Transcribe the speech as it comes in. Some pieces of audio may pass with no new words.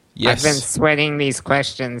Yes. I've been sweating these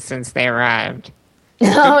questions since they arrived.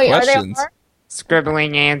 Oh, are they questions. hard?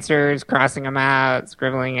 Scribbling answers, crossing them out,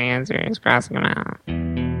 scribbling answers, crossing them out.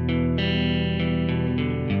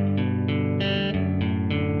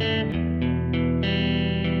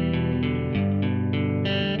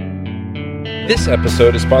 This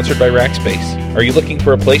episode is sponsored by Rackspace. Are you looking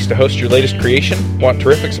for a place to host your latest creation? Want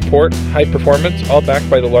terrific support, high performance, all backed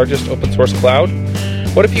by the largest open source cloud?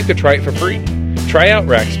 What if you could try it for free? Try out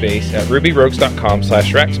Rackspace at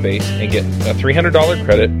rubyrogues.com/Rackspace and get a $300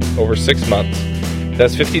 credit over 6 months.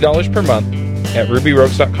 That's $50 per month at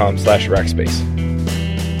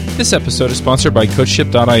rubyrogues.com/Rackspace. This episode is sponsored by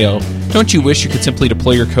CodeShip.io. Don't you wish you could simply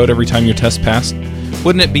deploy your code every time your test passed?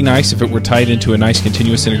 Wouldn't it be nice if it were tied into a nice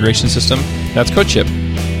continuous integration system? That's CodeShip.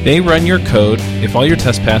 They run your code. If all your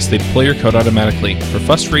tests pass, they deploy your code automatically for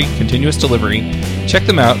fuss-free continuous delivery. Check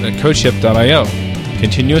them out at CodeShip.io.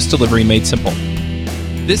 Continuous delivery made simple.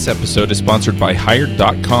 This episode is sponsored by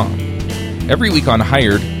Hired.com. Every week on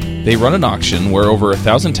Hired, they run an auction where over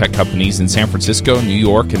 1,000 tech companies in San Francisco, New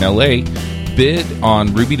York, and LA bid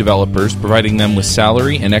on Ruby developers, providing them with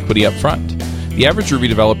salary and equity up front. The average Ruby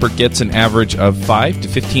developer gets an average of 5 to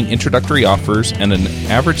 15 introductory offers and an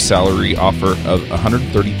average salary offer of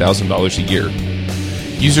 $130,000 a year.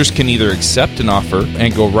 Users can either accept an offer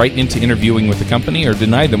and go right into interviewing with the company or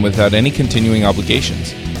deny them without any continuing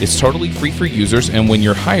obligations. It's totally free for users, and when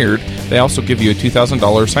you're hired, they also give you a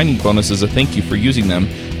 $2,000 signing bonus as a thank you for using them,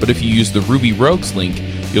 but if you use the Ruby Rogues link,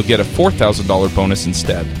 you'll get a $4,000 bonus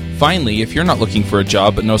instead. Finally, if you're not looking for a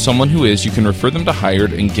job but know someone who is, you can refer them to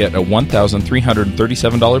Hired and get a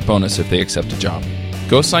 $1,337 bonus if they accept a job.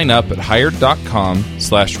 Go sign up at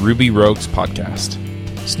hired.com/RubyRoguesPodcast.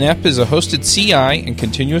 Snap is a hosted CI and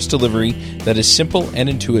continuous delivery that is simple and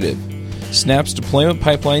intuitive. Snap's deployment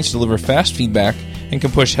pipelines deliver fast feedback and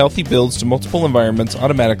can push healthy builds to multiple environments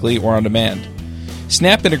automatically or on demand.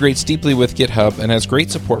 Snap integrates deeply with GitHub and has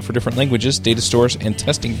great support for different languages, data stores, and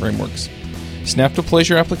testing frameworks. Snap deploys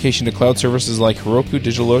your application to cloud services like Heroku,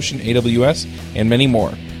 DigitalOcean, AWS, and many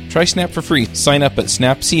more. Try Snap for free. Sign up at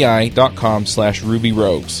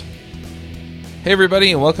snapci.com/RubyRogues. Hey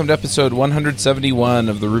everybody, and welcome to episode 171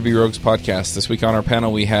 of the Ruby Rogues podcast. This week on our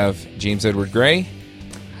panel we have James Edward Gray.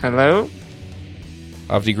 Hello?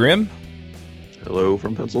 Avdi Grimm. Hello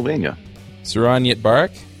from Pennsylvania. Saran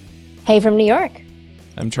Yitbarek. Hey, from New York.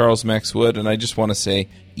 I'm Charles Max Wood, and I just want to say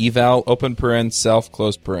eval, open paren, self,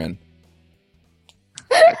 close paren.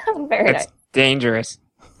 Very That's nice. dangerous.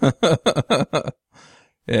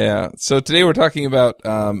 Yeah, so today we're talking about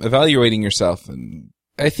evaluating yourself, and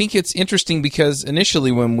I think it's interesting because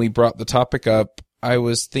initially when we brought the topic up, I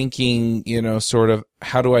was thinking, sort of,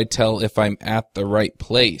 how do I tell if I'm at the right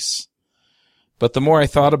place? But the more I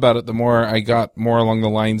thought about it, the more I got more along the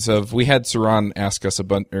lines of, we had Saran ask us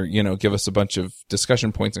give us a bunch of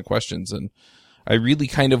discussion points and questions, and I really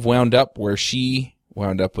kind of wound up where she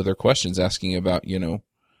wound up with her questions, asking about,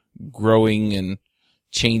 growing and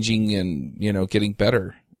changing and, getting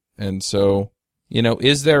better. And so,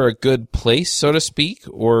 is there a good place, so to speak,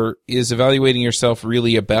 or is evaluating yourself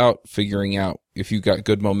really about figuring out if you got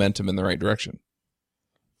good momentum in the right direction?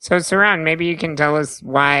 So, Saran, maybe you can tell us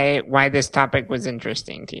why this topic was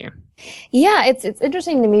interesting to you. Yeah, it's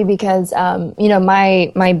interesting to me because,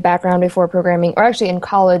 my background before programming, or actually in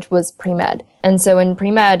college, was pre-med. And so in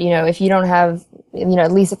pre-med, if you don't have,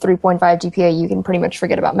 at least a 3.5 GPA, you can pretty much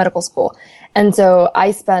forget about medical school. And so I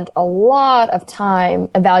spent a lot of time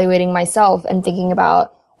evaluating myself and thinking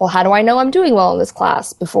about, well, how do I know I'm doing well in this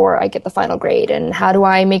class before I get the final grade? And how do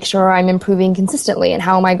I make sure I'm improving consistently? And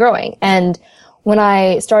how am I growing? And when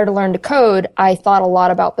I started to learn to code, I thought a lot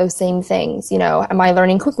about those same things. Am I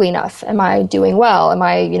learning quickly enough? Am I doing well? Am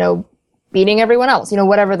I, beating everyone else?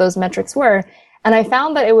 Whatever those metrics were. And I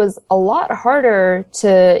found that it was a lot harder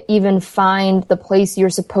to even find the place you're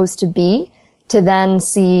supposed to be to then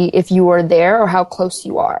see if you are there or how close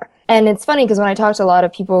you are. And it's funny because when I talk to a lot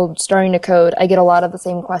of people starting to code, I get a lot of the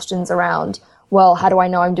same questions around, well, how do I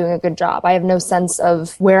know I'm doing a good job? I have no sense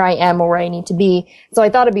of where I am or where I need to be. So I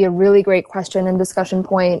thought it'd be a really great question and discussion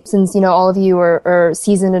point since, all of you are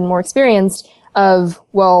seasoned and more experienced of,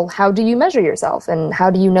 well, how do you measure yourself? And how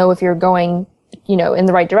do you know if you're going, in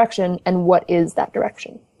the right direction? And what is that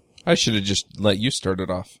direction? I should have just let you start it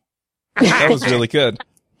off. That was really good.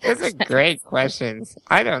 Those are great questions.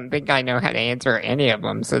 I don't think I know how to answer any of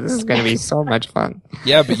them, so this is going to be so much fun.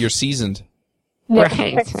 Yeah, but you're seasoned.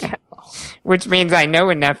 Right. Which means I know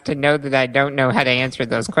enough to know that I don't know how to answer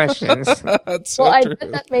those questions. That's so Well, true. I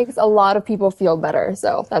bet that makes a lot of people feel better,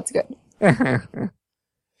 so that's good.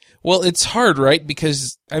 Well, it's hard, right?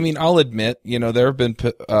 Because, I'll admit, there have been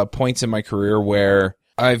points in my career where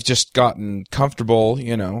I've just gotten comfortable,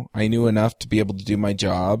 I knew enough to be able to do my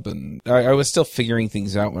job, and I was still figuring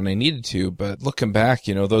things out when I needed to, but looking back,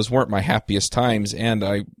 those weren't my happiest times, and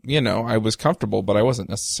I was comfortable, but I wasn't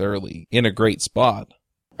necessarily in a great spot.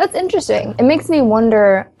 That's interesting. It makes me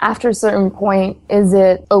wonder, after a certain point, is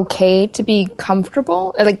it okay to be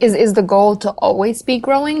comfortable? Like, is the goal to always be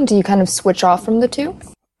growing? Do you kind of switch off from the two?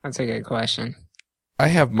 That's a good question. I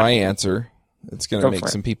have my answer. It's going to make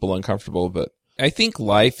some people uncomfortable, but I think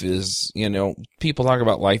life is, people talk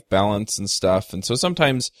about life balance and stuff. And so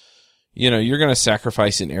sometimes, you're going to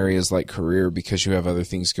sacrifice in areas like career because you have other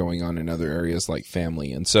things going on in other areas like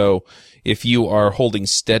family. And so if you are holding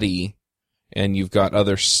steady and you've got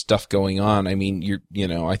other stuff going on, I mean,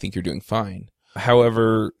 I think you're doing fine.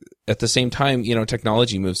 However, at the same time,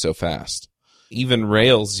 technology moves so fast. Even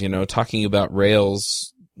Rails, talking about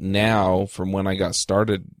Rails now from when I got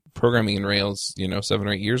started programming in Rails, 7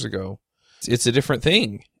 or 8 years ago, it's a different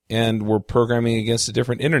thing, and we're programming against a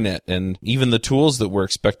different internet, and even the tools that we're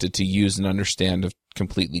expected to use and understand have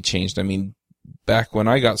completely changed. I mean, back when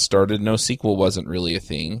I got started, NoSQL wasn't really a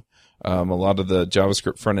thing. A lot of the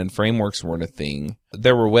JavaScript front-end frameworks weren't a thing.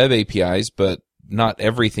 There were web APIs, but not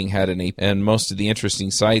everything had an API, and most of the interesting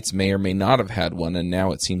sites may or may not have had one, and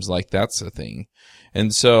now it seems like that's a thing.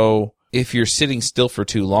 And so if you're sitting still for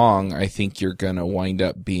too long, I think you're going to wind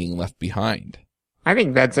up being left behind. I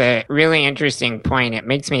think that's a really interesting point. It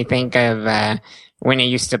makes me think of when I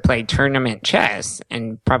used to play tournament chess,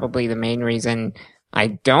 and probably the main reason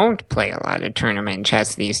I don't play a lot of tournament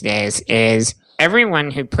chess these days is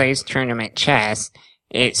everyone who plays tournament chess,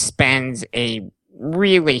 it spends a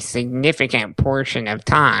really significant portion of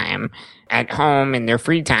time at home in their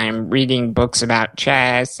free time reading books about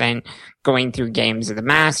chess and going through games of the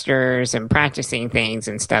masters and practicing things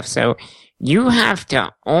and stuff. So you have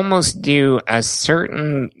to almost do a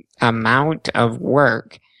certain amount of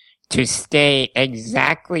work to stay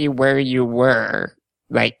exactly where you were,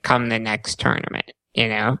 like, come the next tournament,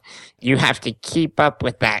 You have to keep up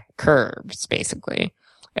with that curves, basically.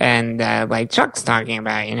 And, like Chuck's talking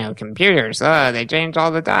about, computers, they change all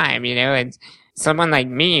the time, and someone like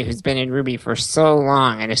me who's been in Ruby for so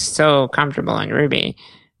long and is so comfortable in Ruby.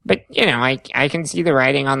 But, I can see the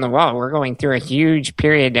writing on the wall. We're going through a huge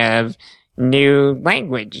period of new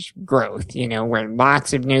language growth, where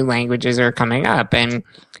lots of new languages are coming up. And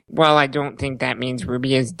while I don't think that means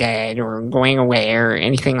Ruby is dead or going away or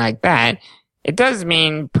anything like that, it does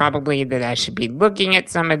mean probably that I should be looking at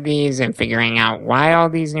some of these and figuring out why all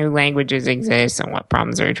these new languages exist and what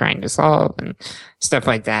problems they're trying to solve and stuff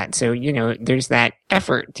like that. So, there's that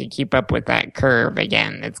effort to keep up with that curve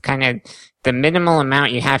again. It's kind of the minimal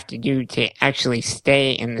amount you have to do to actually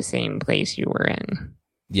stay in the same place you were in.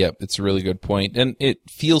 Yep, it's a really good point. And it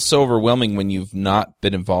feels so overwhelming when you've not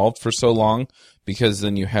been involved for so long, because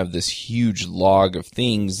then you have this huge log of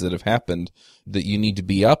things that have happened that you need to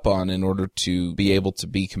be up on in order to be able to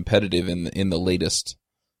be competitive in the latest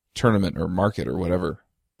tournament or market or whatever.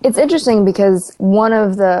 It's interesting because one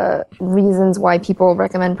of the reasons why people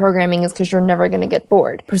recommend programming is because you're never going to get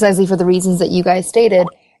bored, precisely for the reasons that you guys stated.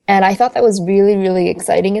 And I thought that was really, really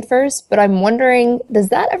exciting at first, but I'm wondering, does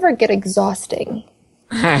that ever get exhausting?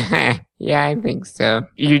 Yeah, I think so.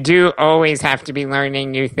 You do always have to be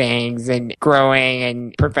learning new things and growing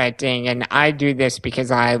and perfecting. And I do this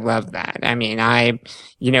because I love that. I mean,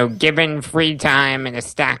 given free time and a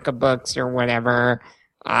stack of books or whatever,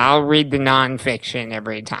 I'll read the nonfiction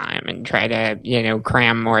every time and try to,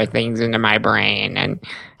 cram more things into my brain and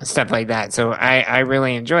stuff like that. So I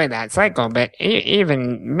really enjoy that cycle. But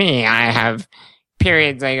even me, I have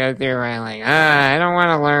periods I go through where I'm like, I don't want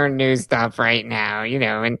to learn new stuff right now,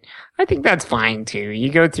 and I think that's fine too.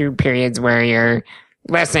 You go through periods where you're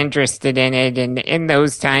less interested in it, and in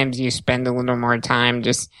those times you spend a little more time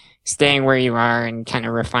just staying where you are and kind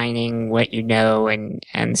of refining what you know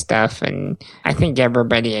and stuff. And I think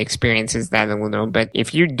everybody experiences that a little. But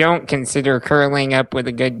if you don't consider curling up with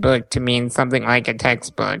a good book to mean something like a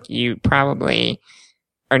textbook, you probably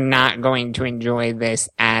are not going to enjoy this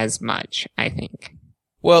as much, I think.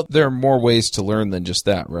 Well, there are more ways to learn than just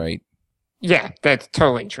that, right? Yeah, that's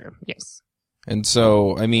totally true. Yes. And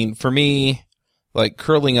so, I mean, for me, like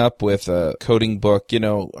curling up with a coding book,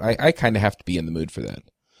 I kind of have to be in the mood for that.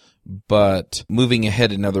 But moving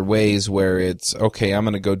ahead in other ways where it's, okay, I'm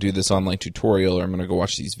going to go do this online tutorial, or I'm going to go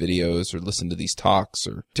watch these videos or listen to these talks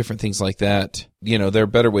or different things like that. There are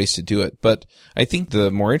better ways to do it. But I think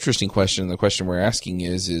the more interesting question, the question we're asking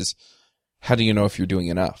is how do you know if you're doing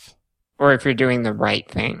enough? Or if you're doing the right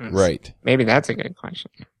things. Right. Maybe that's a good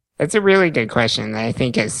question. That's a really good question that I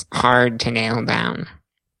think is hard to nail down.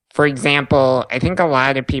 For example, I think a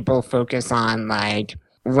lot of people focus on like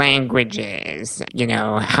languages,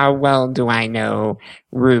 how well do I know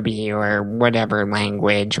Ruby or whatever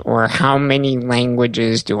language, or how many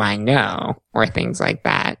languages do I know, or things like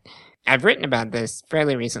that. I've written about this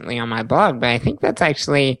fairly recently on my blog, but I think that's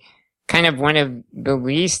actually kind of one of the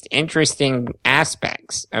least interesting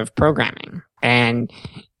aspects of programming. And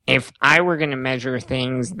if I were going to measure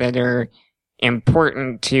things that are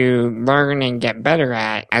important to learn and get better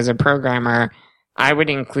at as a programmer, I would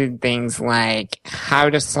include things like how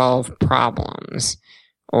to solve problems,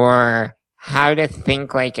 or how to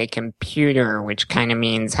think like a computer, which kind of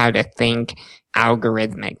means how to think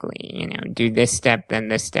algorithmically, do this step, then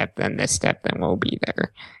this step, then this step, then we'll be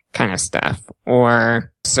there kind of stuff.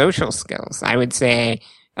 Or social skills. I would say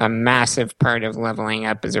a massive part of leveling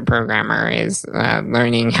up as a programmer is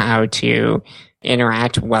learning how to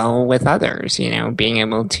interact well with others, being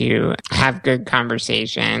able to have good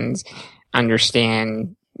conversations,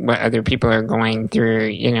 understand what other people are going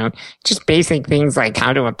through, just basic things like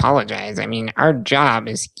how to apologize. I mean, our job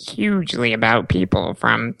is hugely about people,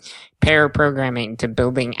 from pair programming to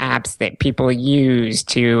building apps that people use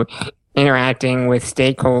to interacting with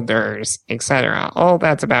stakeholders, etc. All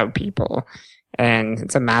that's about people. And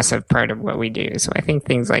it's a massive part of what we do. So I think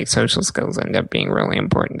things like social skills end up being really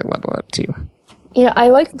important to level up too. I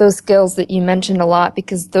like those skills that you mentioned a lot,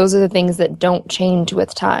 because those are the things that don't change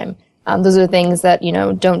with time. Those are the things that,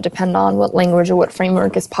 don't depend on what language or what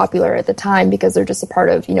framework is popular at the time, because they're just a part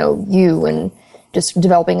of, you and just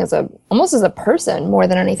developing almost as a person more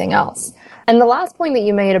than anything else. And the last point that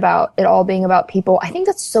you made about it all being about people, I think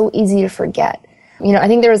that's so easy to forget. I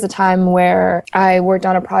think there was a time where I worked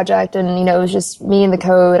on a project and, it was just me and the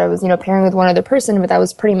code. I was, pairing with one other person, but that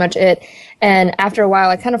was pretty much it. And after a while,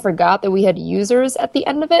 I kind of forgot that we had users at the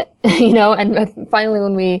end of it, and finally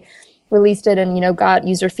when we released it and, got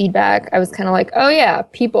user feedback, I was kind of like, oh yeah,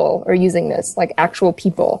 people are using this, like actual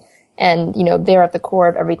people. And, they're at the core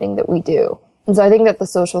of everything that we do. And so I think that the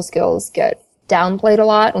social skills get downplayed a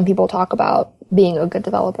lot when people talk about being a good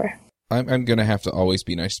developer. I'm going to have to always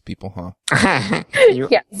be nice to people, huh?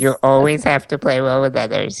 Yes. You always have to play well with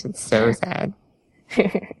others. It's so sad.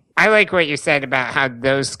 I like what you said about how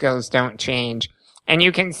those skills don't change. And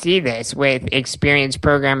you can see this with experienced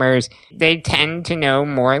programmers. They tend to know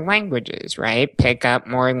more languages, right? Pick up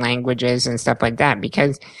more languages and stuff like that,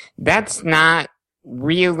 because that's not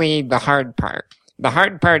really the hard part. The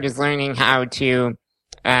hard part is learning how to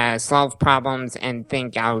solve problems and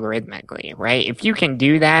think algorithmically, right? If you can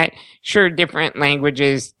do that, sure, different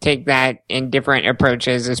languages take that in different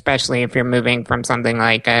approaches, especially if you're moving from something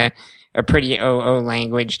like a pretty OO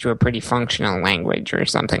language to a pretty functional language or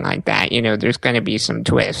something like that. There's going to be some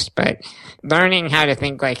twists, but learning how to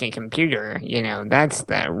think like a computer, that's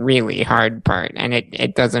the really hard part, and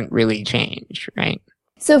it doesn't really change, right?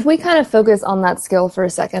 So if we kind of focus on that skill for a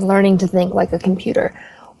second, learning to think like a computer,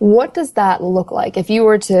 what does that look like? If you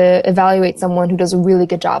were to evaluate someone who does a really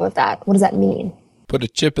good job of that, what does that mean? Put a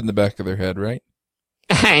chip in the back of their head, right?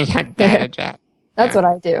 Data jack. That's what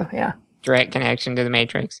I do, yeah. Direct connection to the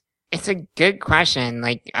matrix. It's a good question.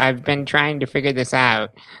 I've been trying to figure this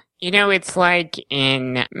out. It's like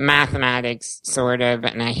in mathematics, sort of,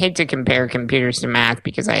 and I hate to compare computers to math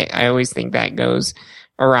because I always think that goes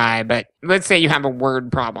awry, but let's say you have a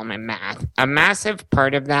word problem in math. A massive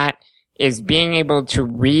part of that is being able to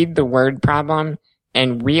read the word problem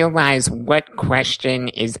and realize what question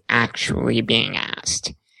is actually being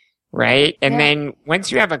asked, right? And then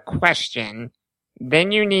once you have a question,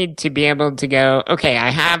 then you need to be able to go, okay,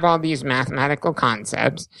 I have all these mathematical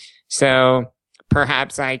concepts, so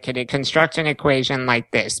perhaps I could construct an equation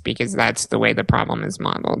like this because that's the way the problem is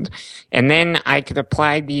modeled. And then I could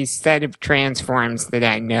apply these set of transforms that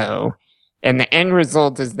I know. And the end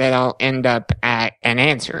result is that I'll end up at an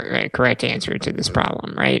answer, a correct answer to this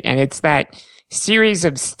problem, right? And it's that series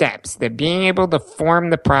of steps, that being able to form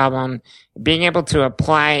the problem, being able to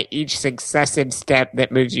apply each successive step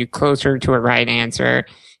that moves you closer to a right answer,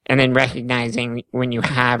 and then recognizing when you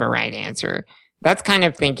have a right answer. That's kind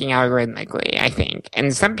of thinking algorithmically, I think.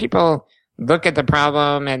 And some people look at the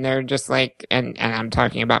problem and they're just like, and I'm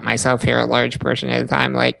talking about myself here a large portion of the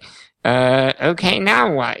time, like, okay,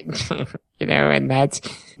 now what? And that's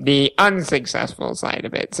the unsuccessful side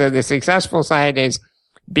of it. So the successful side is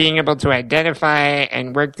being able to identify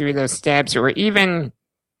and work through those steps, or even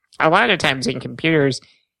a lot of times in computers,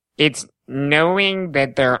 it's knowing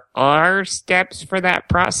that there are steps for that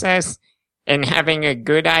process and having a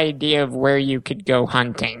good idea of where you could go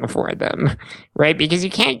hunting for them, right? Because you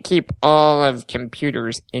can't keep all of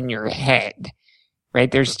computers in your head, right?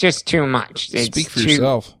 There's just too much. Speak for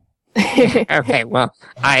yourself. Okay, well,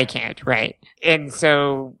 I can't, right? And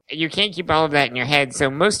so you can't keep all of that in your head. So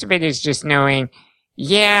most of it is just knowing,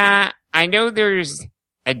 yeah, I know there's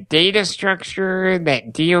a data structure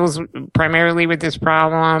that deals primarily with this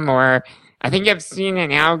problem, or I think I've seen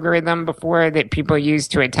an algorithm before that people use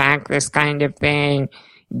to attack this kind of thing.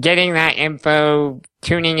 Getting that info,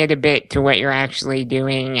 tuning it a bit to what you're actually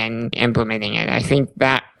doing and implementing it. I think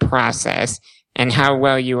that process and how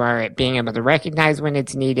well you are at being able to recognize when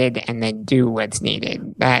it's needed and then do what's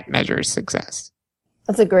needed, that measures success.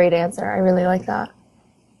 That's a great answer. I really like that.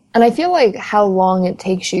 And I feel like how long it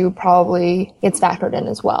takes you probably gets factored in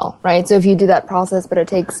as well, right? So if you do that process, but it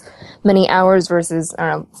takes many hours versus,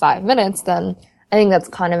 5 minutes, then I think that's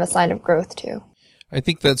kind of a sign of growth too. I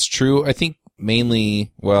think that's true. I think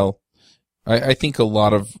mainly, I think a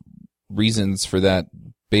lot of reasons for that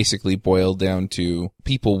basically boil down to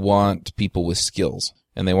people want people with skills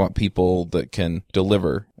and they want people that can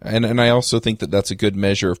deliver. And I also think that that's a good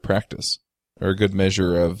measure of practice or a good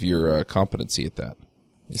measure of your competency at that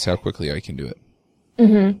is how quickly I can do it.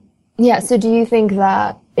 Mm-hmm. Yeah. So do you think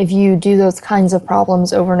that if you do those kinds of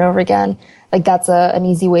problems over and over again, like that's an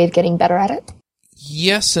easy way of getting better at it?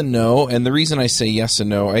 Yes and no. And the reason I say yes and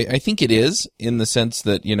no, I think it is in the sense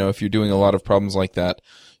that, if you're doing a lot of problems like that,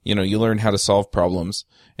 you learn how to solve problems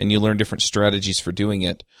and you learn different strategies for doing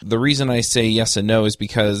it. The reason I say yes and no is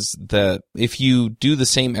because that if you do the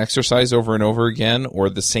same exercise over and over again or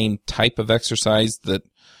the same type of exercise that,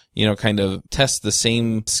 kind of test the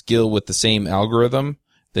same skill with the same algorithm,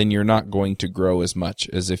 then you're not going to grow as much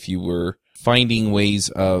as if you were finding ways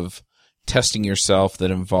of testing yourself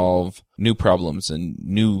that involve new problems and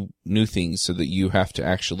new things so that you have to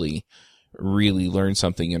actually really learn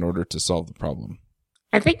something in order to solve the problem.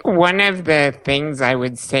 I think one of the things I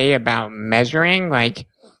would say about measuring, like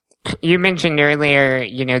you mentioned earlier,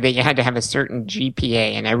 that you had to have a certain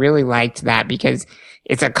GPA, and I really liked that because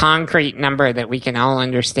it's a concrete number that we can all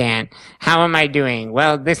understand. How am I doing?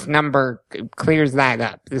 Well, this number clears that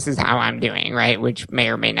up. This is how I'm doing, right? Which may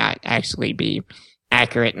or may not actually be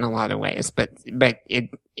accurate in a lot of ways, but it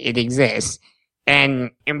exists.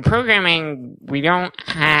 And in programming, we don't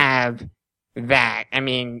have that. I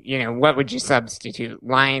mean, what would you substitute?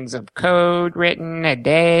 Lines of code written a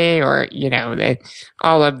day, or,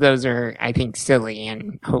 all of those are, I think, silly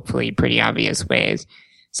and hopefully pretty obvious ways.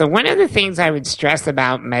 So one of the things I would stress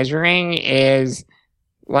about measuring is,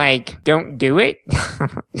 don't do it.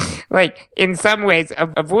 In some ways,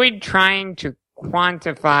 avoid trying to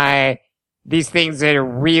quantify these things that are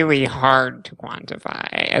really hard to quantify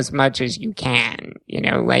as much as you can,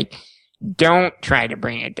 don't try to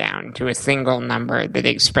bring it down to a single number that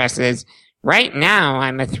expresses, right now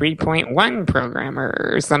I'm a 3.1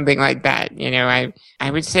 programmer or something like that. I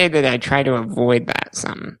would say that I try to avoid that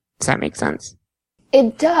some. Does that make sense?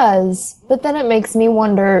 It does, but then it makes me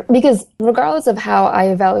wonder, because regardless of how I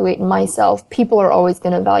evaluate myself, people are always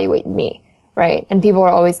going to evaluate me. Right. And people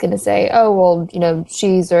are always going to say, oh, well,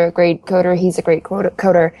 she's a great coder. He's a great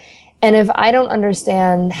coder. And if I don't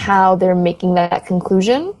understand how they're making that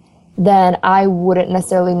conclusion, then I wouldn't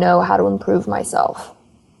necessarily know how to improve myself.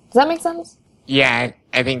 Does that make sense? Yeah,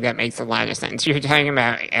 I think that makes a lot of sense. You're talking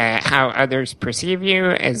about how others perceive you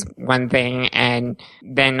as one thing, and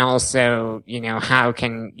then also, how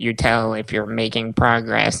can you tell if you're making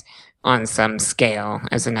progress on some scale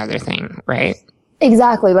as another thing, right?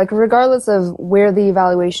 Exactly. Regardless of where the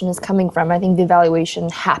evaluation is coming from, I think the evaluation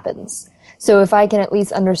happens. So if I can at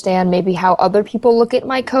least understand maybe how other people look at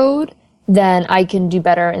my code, then I can do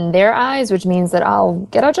better in their eyes, which means that I'll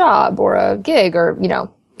get a job or a gig or,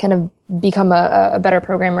 kind of become a better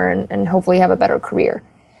programmer and hopefully have a better career.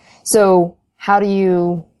 So how do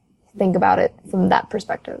you think about it from that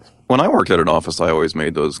perspective? When I worked at an office, I always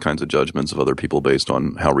made those kinds of judgments of other people based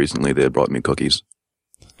on how recently they had brought me cookies.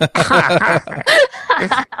 I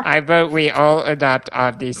vote we all adopt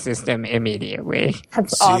Avdi's system immediately.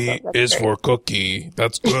 That's awesome. That's is great. for cookie.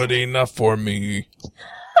 That's good enough for me.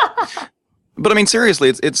 But I mean, seriously,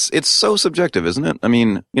 it's so subjective, isn't it? I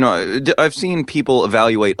mean, I've seen people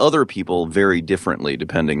evaluate other people very differently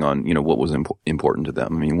depending on, what was important to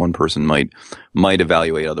them. I mean, one person might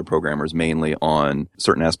evaluate other programmers mainly on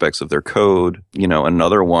certain aspects of their code,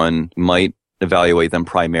 another one might evaluate them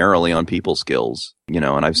primarily on people skills, and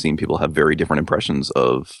I've seen people have very different impressions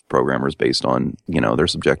of programmers based on, their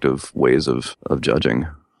subjective ways of judging.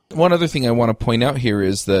 One other thing I want to point out here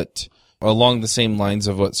is that along the same lines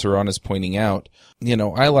of what Saran is pointing out,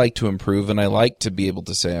 I like to improve and I like to be able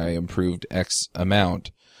to say I improved X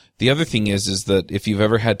amount. The other thing is that if you've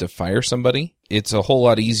ever had to fire somebody, it's a whole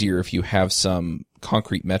lot easier if you have some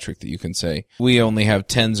concrete metric that you can say, we only have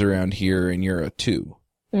 10s around here and you're a 2.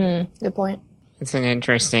 Good point. It's an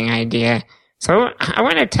interesting idea. So I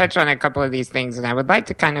want to touch on a couple of these things, and I would like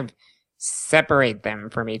to kind of separate them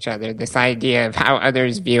from each other. This idea of how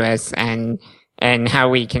others view us and how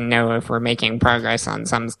we can know if we're making progress on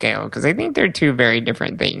some scale, because I think they're two very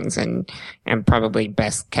different things and probably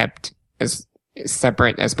best kept as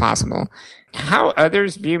separate as possible. How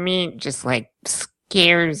others view me just like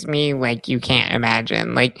scares me like you can't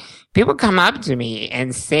imagine. Like, people come up to me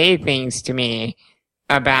and say things to me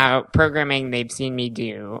about programming they've seen me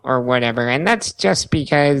do or whatever, and that's just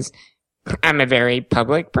because I'm a very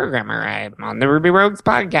public programmer. I'm on the Ruby Rogues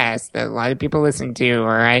podcast that a lot of people listen to,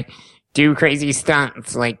 or I do crazy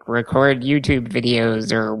stunts like record YouTube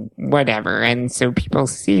videos or whatever. And so people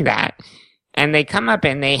see that and they come up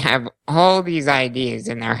and they have all these ideas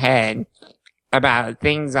in their head about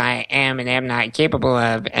things I am and am not capable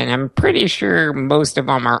of. And I'm pretty sure most of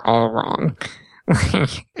them are all wrong.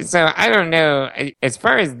 So I don't know. As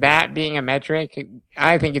far as that being a metric,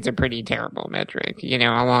 I think it's a pretty terrible metric,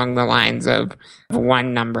 along the lines of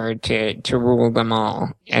one number to rule them all.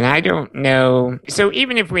 And I don't know. So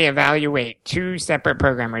even if we evaluate two separate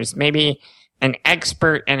programmers, maybe an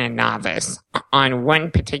expert and a novice on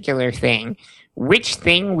one particular thing, which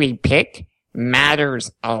thing we pick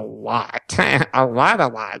matters a lot. a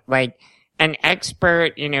lot. Like, an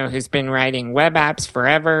expert, who's been writing web apps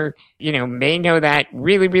forever, may know that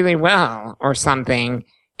really, really well or something.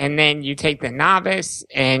 And then you take the novice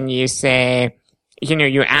and you say,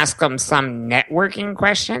 you ask them some networking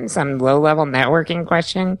question, some low-level networking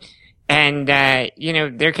question. And,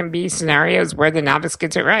 there can be scenarios where the novice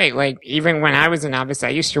gets it right. Like, even when I was a novice, I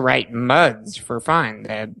used to write MUDs for fun,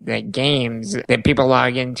 the games that people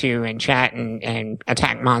log into and chat and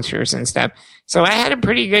attack monsters and stuff. So I had a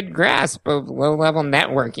pretty good grasp of low-level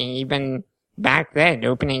networking, even back then,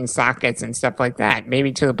 opening sockets and stuff like that.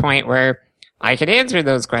 Maybe to the point where I could answer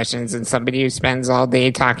those questions, and somebody who spends all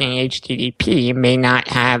day talking HTTP may not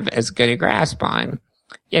have as good a grasp on.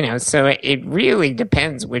 So it really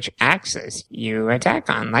depends which axis you attack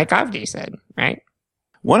on, like Avdi said, right?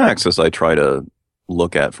 One axis I try to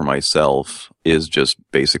look at for myself is just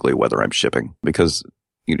basically whether I'm shipping. Because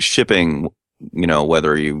shipping,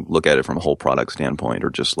 whether you look at it from a whole product standpoint or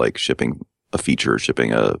just like shipping a feature,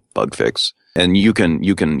 shipping a bug fix, and you can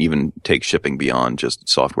even take shipping beyond just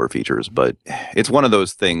software features. But it's one of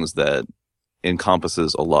those things that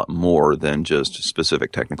encompasses a lot more than just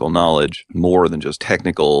specific technical knowledge, more than just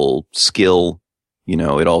technical skill.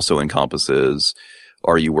 It also encompasses,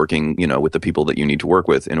 are you working, with the people that you need to work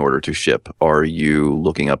with in order to ship? Are you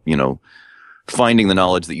looking up, finding the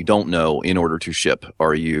knowledge that you don't know in order to ship?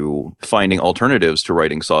 Are you finding alternatives to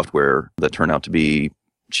writing software that turn out to be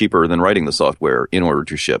cheaper than writing the software in order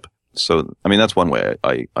to ship? So, that's one way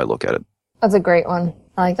I look at it. That's a great one.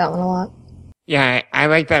 I like that one a lot. Yeah, I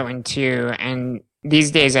like that one too. And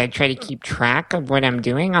these days I try to keep track of what I'm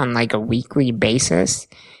doing on like a weekly basis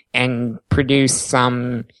and produce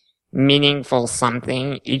some meaningful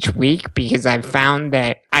something each week, because I've found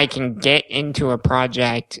that I can get into a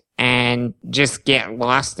project and just get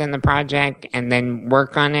lost in the project and then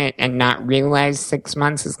work on it and not realize 6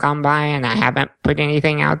 months has gone by and I haven't put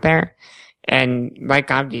anything out there. And like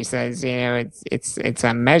Avdi says, it's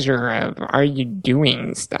a measure of, are you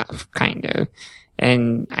doing stuff, kind of.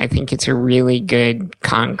 And I think it's a really good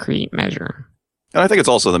concrete measure. And I think it's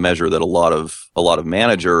also the measure that a lot of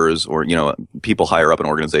managers or, people higher up in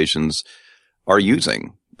organizations are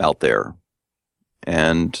using out there.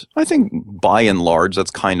 And I think by and large,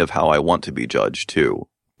 that's kind of how I want to be judged too,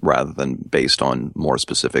 rather than based on more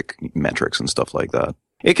specific metrics and stuff like that.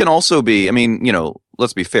 It can also be,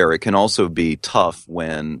 let's be fair, it can also be tough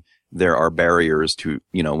when there are barriers to,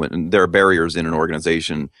 when there are barriers in an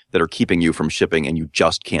organization that are keeping you from shipping and you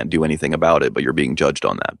just can't do anything about it, but you're being judged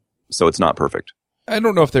on that. So it's not perfect. I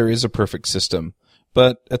don't know if there is a perfect system,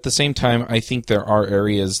 but at the same time, I think there are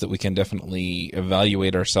areas that we can definitely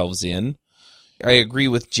evaluate ourselves in. I agree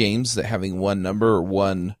with James that having one number or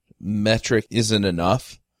one metric isn't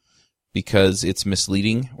enough because it's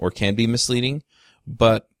misleading or can be misleading.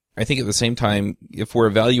 But I think at the same time, if we're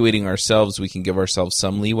evaluating ourselves, we can give ourselves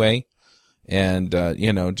some leeway and,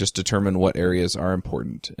 just determine what areas are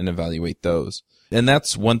important and evaluate those. And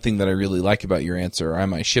that's one thing that I really like about your answer,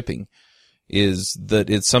 am I shipping, is that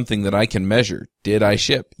it's something that I can measure. Did I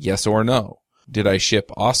ship? Yes or no? Did I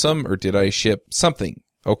ship awesome or did I ship something?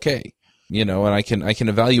 Okay. And I can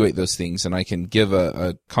evaluate those things and I can give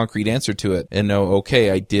a concrete answer to it and know,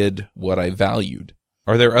 okay, I did what I valued.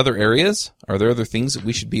 Are there other areas? Are there other things that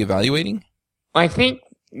we should be evaluating? Well, I think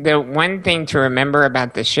the one thing to remember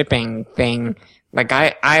about the shipping thing, like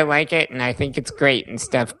I like it and I think it's great and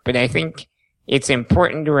stuff, but I think, it's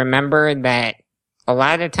important to remember that a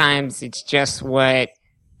lot of times it's just what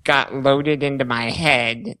got loaded into my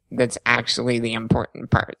head that's actually the important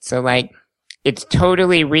part. So like, it's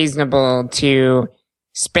totally reasonable to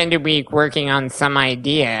spend a week working on some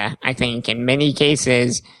idea, I think, in many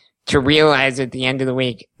cases, to realize at the end of the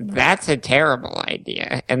week, that's a terrible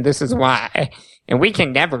idea, and this is why. And we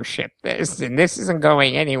can never ship this, and this isn't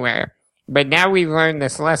going anywhere. But now we've learned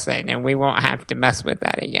this lesson, and we won't have to mess with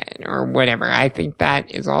that again, or whatever. I think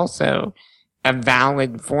that is also a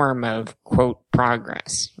valid form of, quote,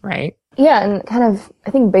 progress, right? Yeah, and kind of,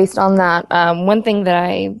 I think based on that, one thing that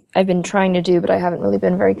I've been trying to do, but I haven't really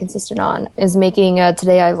been very consistent on, is making a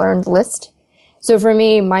Today I Learned list. So for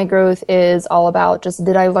me, my growth is all about just,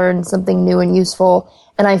 did I learn something new and useful?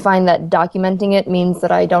 And I find that documenting it means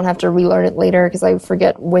that I don't have to relearn it later because I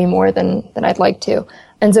forget way more than I'd like to.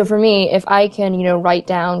 And so for me, if I can, write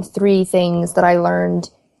down 3 things that I learned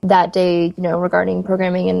that day, regarding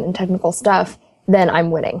programming and technical stuff, then I'm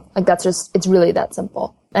winning. Like it's really that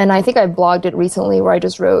simple. And I think I blogged it recently where I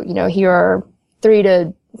just wrote, here are 3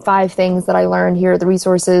 to 5 things that I learned. Here are the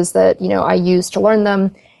resources that, I use to learn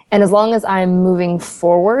them. And as long as I'm moving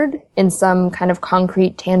forward in some kind of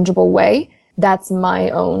concrete, tangible way, that's my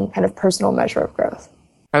own kind of personal measure of growth.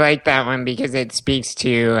 I like that one because it speaks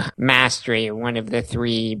to mastery, one of the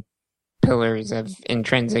 3 pillars of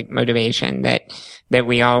intrinsic motivation, that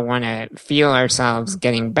we all want to feel ourselves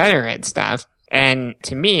getting better at stuff. And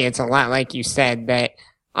to me, it's a lot like you said, that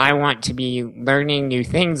I want to be learning new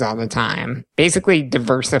things all the time, basically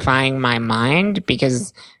diversifying my mind,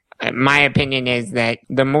 because my opinion is that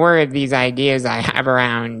the more of these ideas I have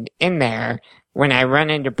around in there, when I run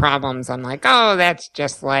into problems, I'm like, oh, that's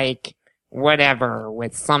just like whatever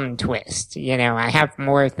with some twist. I have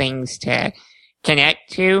more things to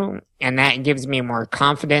connect to, and that gives me more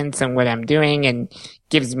confidence in what I'm doing and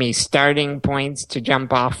gives me starting points to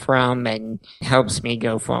jump off from and helps me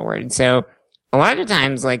go forward. So a lot of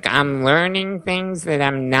times, like, I'm learning things that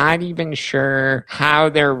I'm not even sure how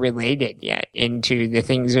they're related yet into the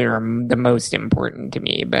things that are the most important to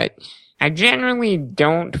me. But I generally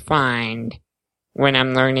don't find, when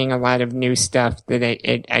I'm learning a lot of new stuff, that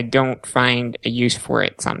I don't find a use for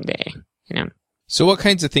it someday, So what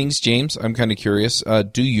kinds of things, James, I'm kind of curious,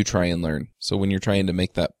 do you try and learn? So when you're trying to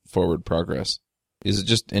make that forward progress, is it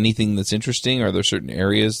just anything that's interesting? Are there certain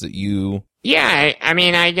areas that you... Yeah, I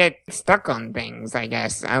mean, I get stuck on things, I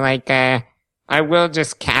guess. I will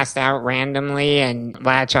just cast out randomly and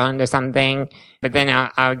latch on to something, but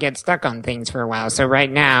then I'll get stuck on things for a while. So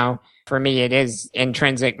right now, for me, it is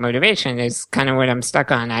intrinsic motivation is kind of what I'm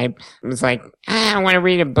stuck on. I was like, I want to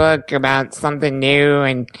read a book about something new,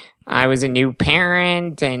 and I was a new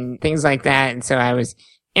parent and things like that. And so I was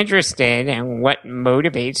interested in what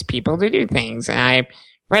motivates people to do things. And I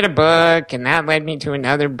read a book, and that led me to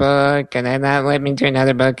another book, and then that led me to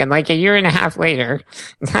another book. And like a year and a half later,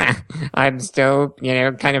 I'm still,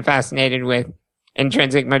 kind of fascinated with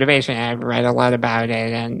intrinsic motivation. I've read a lot about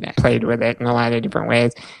it and played with it in a lot of different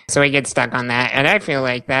ways. So I get stuck on that. And I feel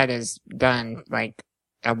like that has done like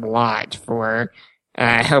a lot for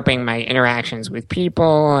helping my interactions with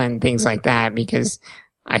people and things like that, because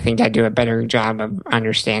I think I do a better job of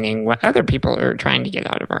understanding what other people are trying to get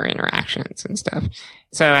out of our interactions and stuff.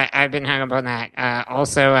 So I've been hung up on that.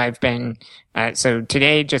 Also, I've been, so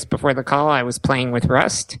today, just before the call, I was playing with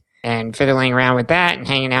Rust and fiddling around with that and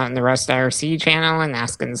hanging out in the Rust IRC channel and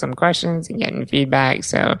asking some questions and getting feedback.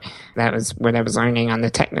 So that was what I was learning on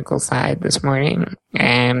the technical side this morning.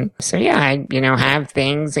 And so, yeah, I, have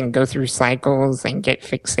things and go through cycles and get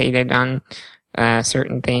fixated on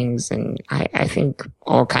certain things. And I think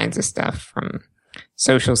all kinds of stuff, from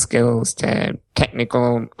social skills to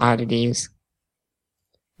technical oddities.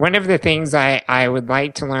 One of the things I would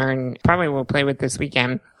like to learn, probably will play with this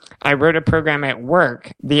weekend, I wrote a program at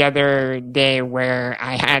work the other day where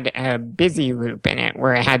I had a busy loop in it,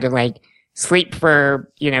 where I had to sleep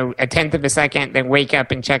for, a tenth of a second, then wake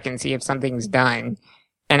up and check and see if something's done.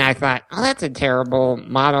 And I thought, oh, that's a terrible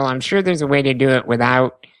model. I'm sure there's a way to do it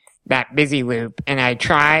without that busy loop. And I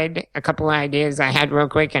tried a couple of ideas I had real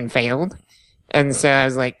quick and failed. And so I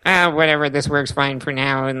was like, whatever, this works fine for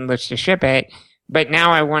now, and let's just ship it. But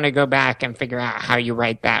now I want to go back and figure out how you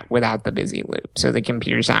write that without the busy loop, so the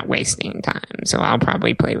computer's not wasting time. So I'll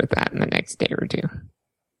probably play with that in the next day or two.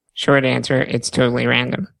 Short answer, it's totally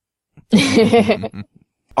random.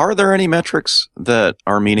 Are there any metrics that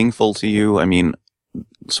are meaningful to you? I mean,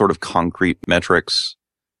 sort of concrete metrics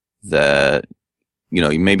that,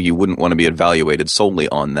 maybe you wouldn't want to be evaluated solely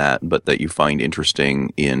on that, but that you find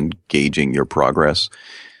interesting in gauging your progress.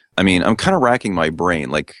 I mean, I'm kind of racking my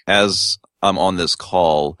brain. As I'm on this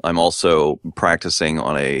call, I'm also practicing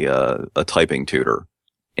on a typing tutor,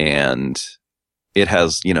 and it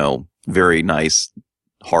has, very nice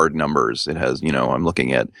hard numbers. It has, I'm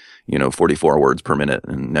looking at, 44 words per minute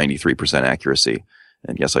and 93% accuracy.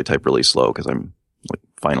 And yes, I type really slow because I'm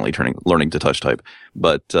finally learning to touch type.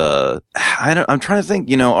 But I'm trying to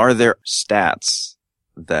think, are there stats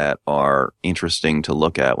that are interesting to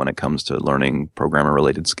look at when it comes to learning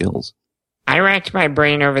programmer-related skills? I racked my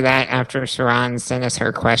brain over that after Saran sent us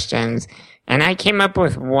her questions, and I came up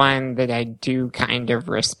with one that I do kind of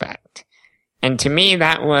respect. And to me,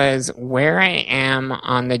 that was where I am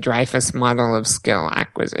on the Dreyfus model of skill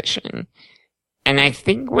acquisition. And I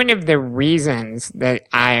think one of the reasons that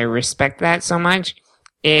I respect that so much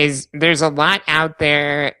is there's a lot out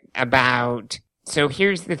there about, so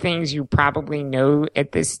here's the things you probably know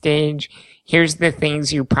at this stage. Here's the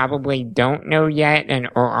things you probably don't know yet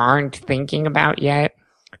or aren't thinking about yet.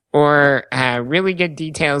 Or really good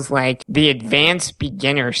details like the advanced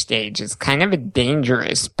beginner stage is kind of a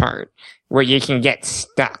dangerous part where you can get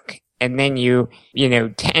stuck. And then you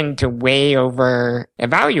tend to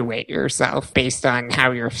evaluate yourself based on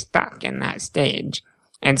how you're stuck in that stage.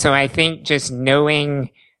 And so I think just knowing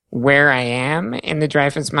where I am in the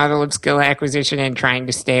Dreyfus model of skill acquisition and trying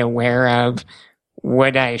to stay aware of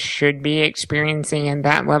what I should be experiencing at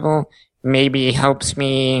that level maybe helps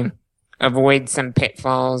me avoid some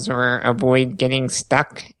pitfalls or avoid getting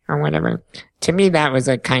stuck or whatever. To me, that was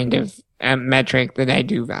a kind of a metric that I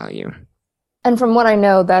do value. And from what I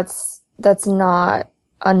know, that's not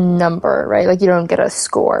a number, right? Like you don't get a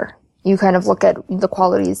score. You kind of look at the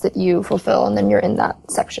qualities that you fulfill and then you're in that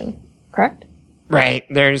section, correct? Right.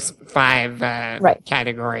 There's 5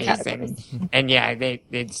 categories. And yeah,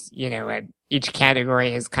 it's, each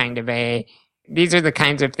category is kind of these are the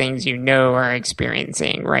kinds of things are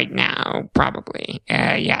experiencing right now, probably.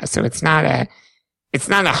 So it's not a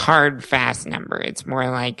hard, fast number. It's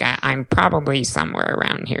more like I'm probably somewhere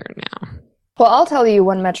around here now. Well, I'll tell you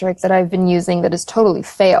one metric that I've been using that has totally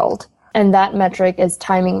failed. And that metric is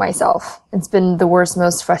timing myself. It's been the worst,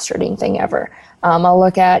 most frustrating thing ever. I'll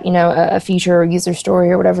look at, a feature or user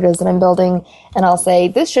story or whatever it is that I'm building, and I'll say,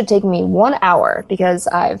 this should take me 1 hour because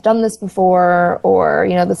I've done this before, or,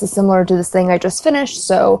 this is similar to this thing I just finished,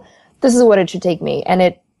 so this is what it should take me. And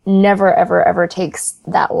it never, ever, ever takes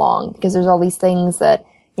that long because there's all these things that,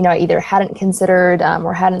 I either hadn't considered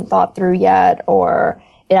or hadn't thought through yet, or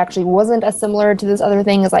it actually wasn't as similar to this other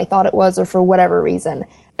thing as I thought it was, or for whatever reason.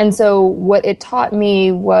 And so what it taught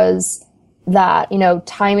me was that,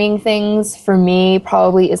 timing things for me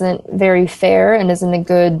probably isn't very fair and isn't a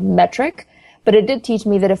good metric. But it did teach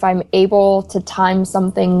me that if I'm able to time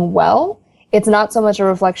something well, it's not so much a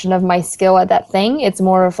reflection of my skill at that thing. It's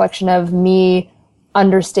more a reflection of me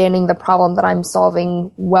understanding the problem that I'm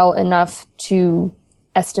solving well enough to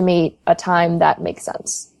estimate a time that makes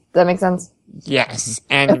sense. Does that make sense? Yes.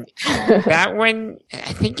 And that one,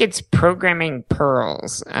 I think it's Programming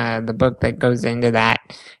Pearls, the book that goes into that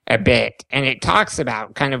a bit. And it talks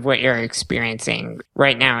about kind of what you're experiencing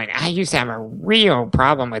right now. And I used to have a real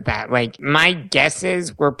problem with that. Like my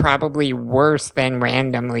guesses were probably worse than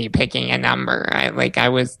randomly picking a number. I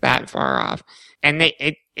was that far off. And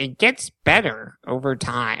it gets better over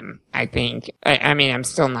time, I think. I mean, I'm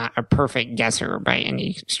still not a perfect guesser by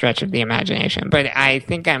any stretch of the imagination, but I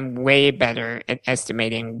think I'm way better at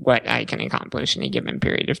estimating what I can accomplish in a given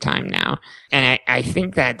period of time now. And I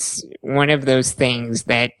think that's one of those things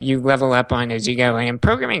that you level up on as you go. And in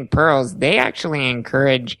Programming Pearls, they actually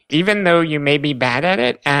encourage, even though you may be bad at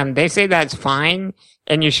it, they say that's fine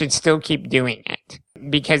and you should still keep doing it.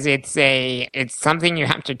 Because it's something you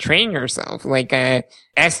have to train yourself.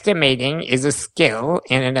 Estimating is a skill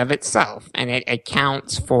in and of itself, and it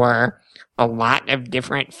accounts for a lot of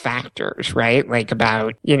different factors, right? Like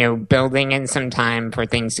about, building in some time for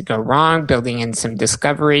things to go wrong, building in some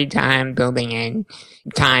discovery time, building in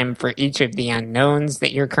time for each of the unknowns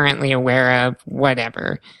that you're currently aware of,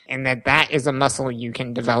 whatever. And that is a muscle you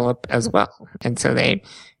can develop as well. And so they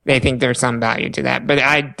think there's some value to that. But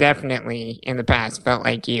I definitely, in the past, felt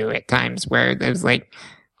like you at times where there's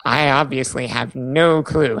I obviously have no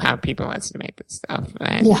clue how people estimate this stuff.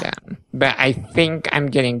 And, but I think I'm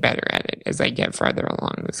getting better at it as I get farther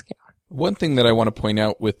along the scale. One thing that I want to point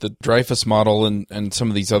out with the Dreyfus model and some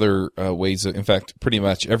of these other ways, in fact, pretty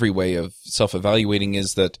much every way of self-evaluating,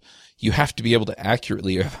 is that you have to be able to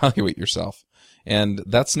accurately evaluate yourself. And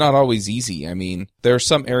that's not always easy. I mean, there are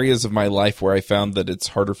some areas of my life where I found that it's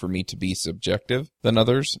harder for me to be subjective than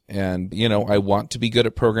others. And, I want to be good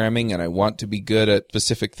at programming and I want to be good at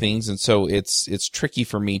specific things. And so it's tricky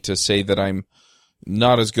for me to say that I'm,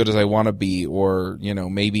 not as good as I want to be, or,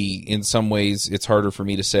 maybe in some ways it's harder for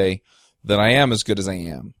me to say that I am as good as I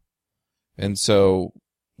am. And so,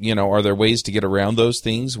 are there ways to get around those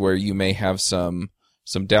things where you may have some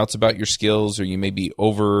doubts about your skills, or you may be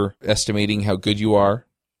overestimating how good you are?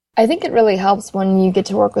 I think it really helps when you get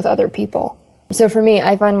to work with other people. So for me,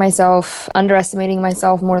 I find myself underestimating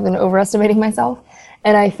myself more than overestimating myself.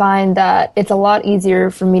 And I find that it's a lot easier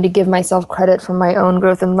for me to give myself credit for my own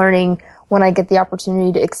growth and learning when I get the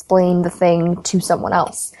opportunity to explain the thing to someone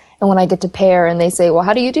else. And when I get to pair and they say, well,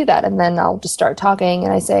 how do you do that? And then I'll just start talking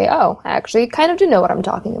and I say, oh, I actually kind of do know what I'm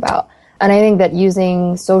talking about. And I think that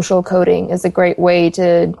using social coding is a great way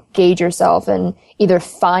to gauge yourself and either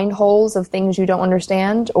find holes of things you don't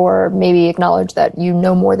understand or maybe acknowledge that you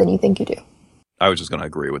know more than you think you do. I was just going to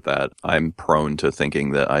agree with that. I'm prone to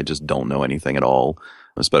thinking that I just don't know anything at all,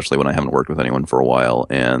 especially when I haven't worked with anyone for a while.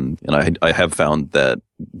 And I have found that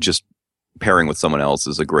just pairing with someone else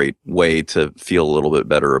is a great way to feel a little bit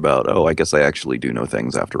better about, oh, I guess I actually do know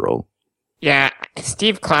things after all. Yeah,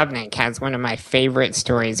 Steve Klobnik has one of my favorite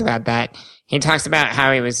stories about that. He talks about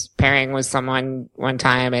how he was pairing with someone one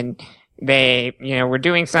time and they, were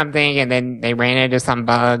doing something and then they ran into some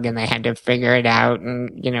bug and they had to figure it out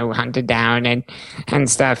and, hunt it down and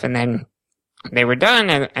stuff. And then they were done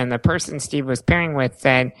and the person Steve was pairing with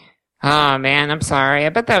said, oh man, I'm sorry. I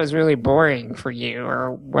bet that was really boring for you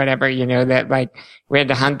or whatever, that like we had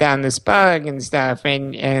to hunt down this bug and stuff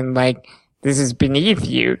and like this is beneath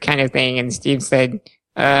you kind of thing. And Steve said,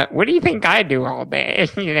 what do you think I do all day?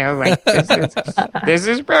 Like this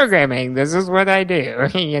is programming. This is what I do,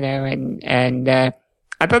 and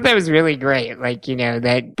I thought that was really great. Like,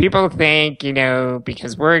 that people think,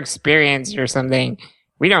 because we're experienced or something,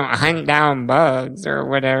 we don't hunt down bugs or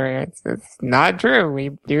whatever. It's not true. We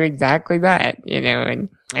do exactly that, and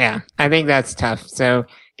yeah, I think that's tough. So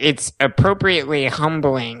it's appropriately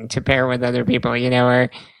humbling to pair with other people,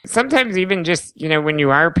 or sometimes even just, when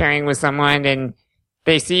you are pairing with someone and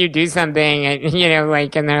they see you do something and,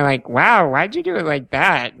 and they're like, wow, why'd you do it like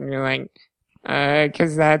that? And you're like,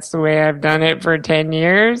 'cause that's the way I've done it for 10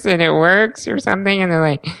 years and it works or something. And they're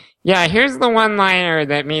like, yeah, here's the one liner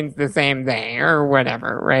that means the same thing or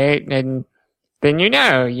whatever. Right. And then,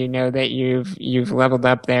 that you've leveled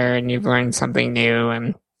up there and you've learned something new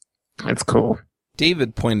and it's cool.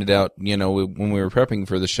 David pointed out, when we were prepping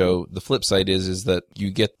for the show, the flip side is that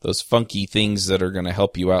you get those funky things that are going to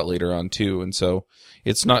help you out later on too. And so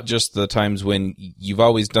it's not just the times when you've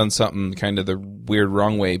always done something kind of the weird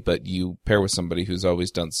wrong way, but you pair with somebody who's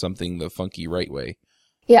always done something the funky right way.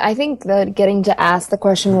 Yeah, I think that getting to ask the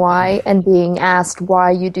question why and being asked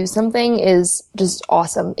why you do something is just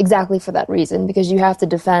awesome. Exactly for that reason, because you have to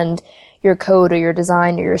defend your code or your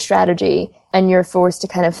design or your strategy, and you're forced to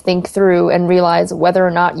kind of think through and realize whether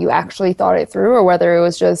or not you actually thought it through or whether it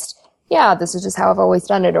was just, yeah, this is just how I've always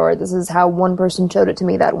done it, or this is how one person showed it to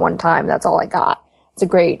me that one time. That's all I got. It's a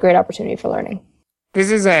great opportunity for learning.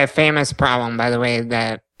 This is a famous problem, by the way,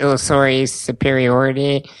 the illusory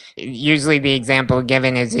superiority. Usually the example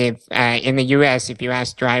given is if, in the US, if you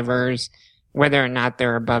ask drivers whether or not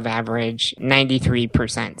they're above average,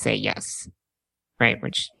 93% say yes. Right,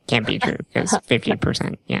 which can't be true because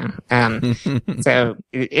 50%, yeah. So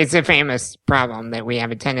it's a famous problem that we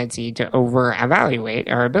have a tendency to over-evaluate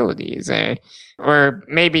our abilities, or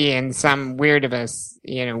maybe in some weird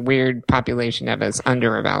population of us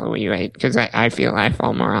under-evaluate, because I feel I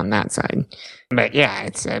fall more on that side. But yeah,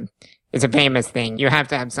 it's a famous thing. You have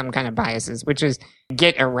to have some kind of biases, which is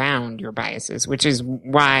get around your biases, which is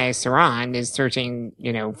why Saran is searching,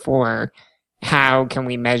 for how can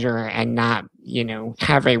we measure and not,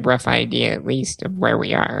 have a rough idea at least of where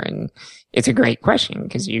we are. And it's a great question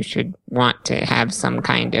because you should want to have some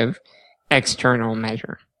kind of external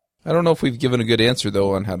measure. I don't know if we've given a good answer,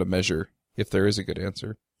 though, on how to measure, if there is a good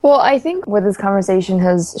answer. Well, I think what this conversation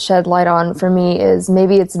has shed light on for me is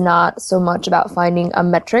maybe it's not so much about finding a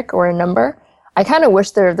metric or a number. I kind of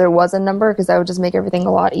wish there was a number because that would just make everything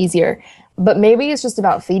a lot easier. But maybe it's just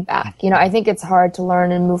about feedback. I think it's hard to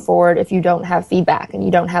learn and move forward if you don't have feedback and you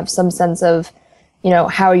don't have some sense of,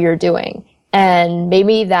 how you're doing. And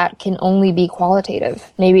maybe that can only be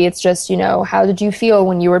qualitative. Maybe it's just, how did you feel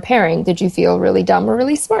when you were pairing? Did you feel really dumb or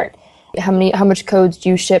really smart? How much code did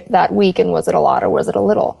you ship that week, and was it a lot or was it a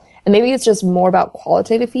little? And maybe it's just more about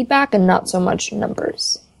qualitative feedback and not so much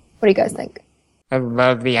numbers. What do you guys think? I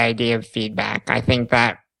love the idea of feedback. I think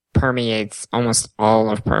that permeates almost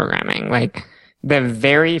all of programming. Like the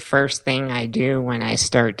very first thing I do when I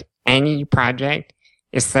start any project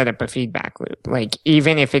is set up a feedback loop. Like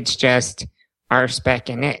even if it's just RSpec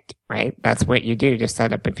init, right? That's what you do to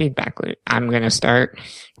set up a feedback loop. I'm going to start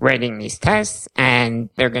writing these tests and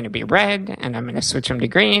they're going to be red and I'm going to switch them to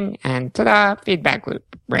green and ta-da, feedback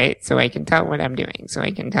loop, right? So I can tell what I'm doing. So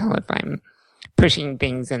I can tell if I'm pushing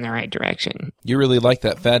things in the right direction. You really like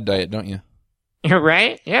that fad diet, don't you?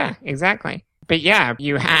 Right? Yeah, exactly. But yeah,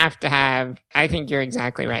 you have to have, I think you're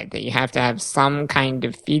exactly right, that you have to have some kind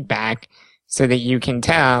of feedback so that you can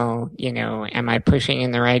tell, am I pushing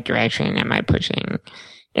in the right direction? Am I pushing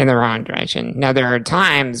in the wrong direction? Now, there are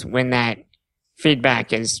times when that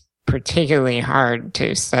feedback is particularly hard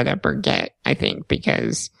to set up or get, I think,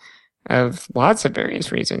 because of lots of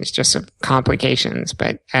various reasons, just of complications,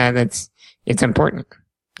 but it's important.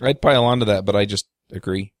 I'd pile onto that, but I just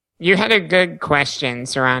agree. You had a good question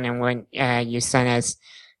surrounding what you sent us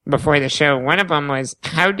before the show. One of them was,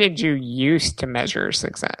 how did you used to measure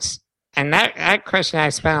success? And that question I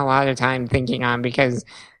spent a lot of time thinking on because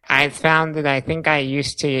I found that I think I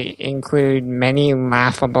used to include many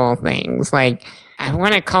laughable things. Like, I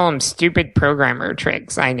want to call them stupid programmer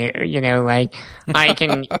tricks. I knew, like I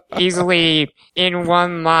can easily in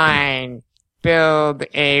one line build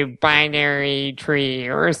a binary tree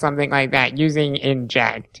or something like that using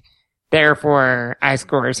inject. Therefore, I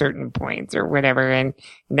score certain points or whatever. And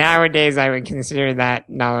nowadays, I would consider that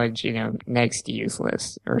knowledge, next to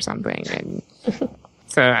useless or something. And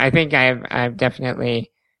so I think I've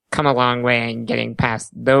definitely come a long way in getting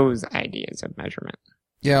past those ideas of measurement.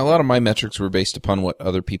 Yeah, a lot of my metrics were based upon what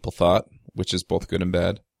other people thought, which is both good and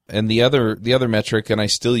bad. And the other metric, and I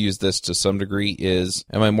still use this to some degree, is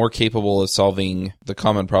am I more capable of solving the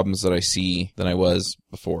common problems that I see than I was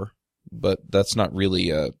before? But that's not really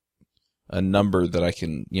a number that I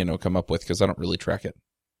can, come up with because I don't really track it.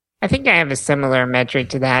 I think I have a similar metric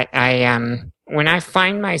to that. When I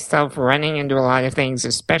find myself running into a lot of things,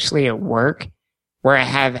 especially at work, where I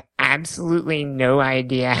have absolutely no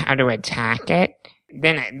idea how to attack it,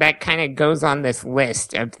 then that kind of goes on this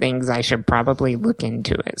list of things I should probably look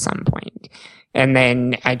into at some point. And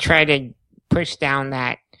then I try to push down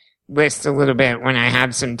that list a little bit when I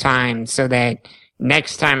have some time so that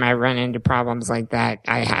next time I run into problems like that,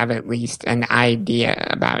 I have at least an idea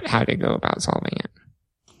about how to go about solving it.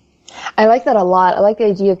 I like that a lot. I like the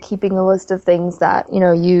idea of keeping a list of things that,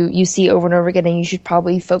 you see over and over again and you should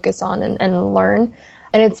probably focus on and learn.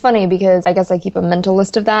 And it's funny because I guess I keep a mental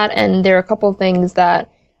list of that, and there are a couple of things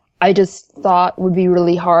that I just thought would be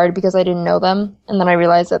really hard because I didn't know them, and then I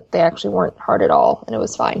realized that they actually weren't hard at all, and it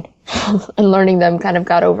was fine. And learning them kind of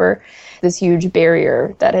got over this huge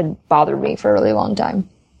barrier that had bothered me for a really long time.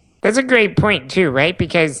 That's a great point too, right?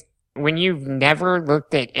 Because when you've never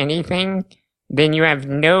looked at anything, then you have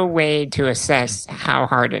no way to assess how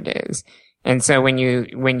hard it is. And so when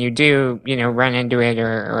you do, run into it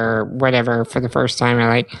or whatever for the first time, you're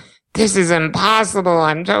like, this is impossible.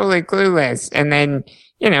 I'm totally clueless. And then,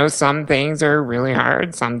 some things are really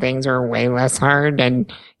hard. Some things are way less hard.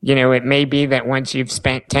 And, it may be that once you've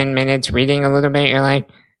spent 10 minutes reading a little bit, you're like,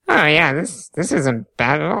 oh yeah, this isn't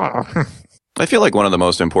bad at all. I feel like one of the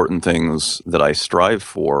most important things that I strive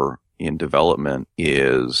for in development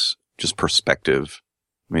is just perspective.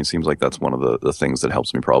 I mean, it seems like that's one of the things that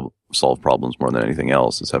helps me solve problems more than anything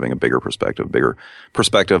else, is having a bigger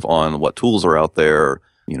perspective on what tools are out there,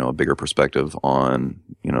 a bigger perspective on,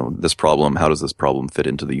 this problem. How does this problem fit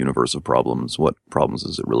into the universe of problems? What problems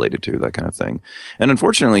is it related to? That kind of thing. And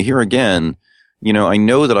unfortunately, here again, I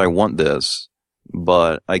know that I want this,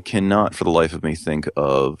 but I cannot for the life of me think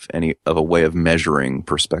of a way of measuring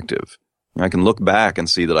perspective. I can look back and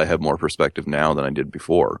see that I have more perspective now than I did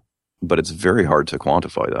before, but it's very hard to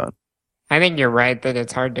quantify that. I think you're right that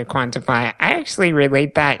it's hard to quantify. I actually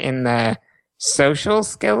relate that in the social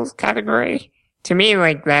skills category. To me,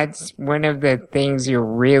 that's one of the things you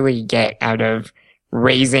really get out of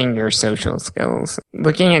raising your social skills.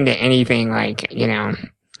 Looking into anything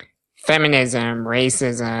feminism,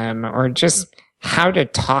 racism, or just how to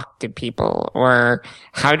talk to people or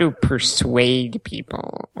how to persuade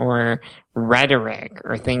people or rhetoric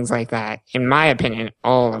or things like that. In my opinion,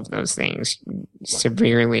 all of those things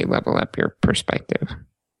severely level up your perspective.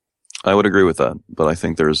 I would agree with that, but I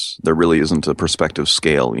think there really isn't a perspective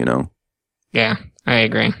scale, Yeah, I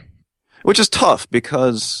agree. Which is tough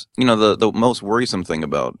because, the most worrisome thing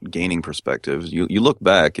about gaining perspectives, you look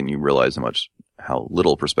back and you realize how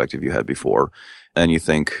little perspective you had before, and you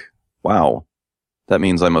think, wow, that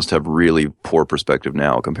means I must have really poor perspective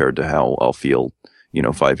now compared to how I'll feel,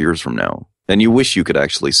 5 years from now. And you wish you could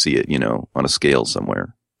actually see it, on a scale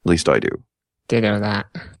somewhere. At least I do. Ditto that.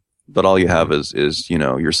 But all you have is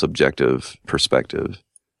your subjective perspective.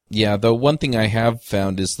 Yeah, the one thing I have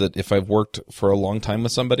found is that if I've worked for a long time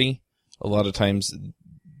with somebody, a lot of times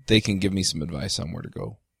they can give me some advice on where to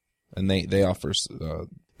go. And they offer,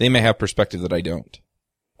 they may have perspective that I don't.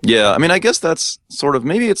 Yeah, I mean, I guess that's sort of,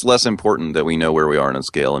 maybe it's less important that we know where we are on a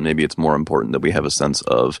scale, and maybe it's more important that we have a sense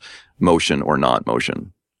of motion or not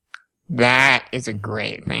motion. That is a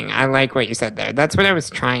great thing. I like what you said there. That's what I was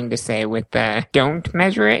trying to say with the don't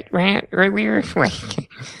measure it rant earlier. Like,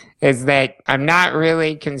 is that I'm not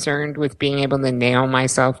really concerned with being able to nail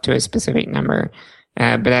myself to a specific number.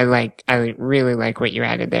 But I really like what you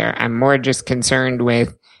added there. I'm more just concerned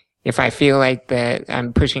with if I feel like that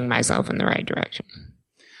I'm pushing myself in the right direction.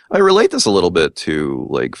 I relate this a little bit to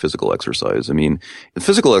like physical exercise. I mean,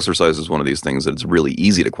 physical exercise is one of these things that it's really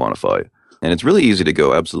easy to quantify. And it's really easy to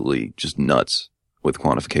go absolutely just nuts with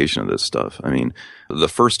quantification of this stuff. I mean, the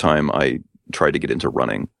first time I tried to get into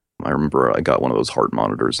running, I remember I got one of those heart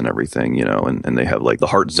monitors and everything, you know, and they have like the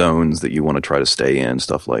heart zones that you want to try to stay in,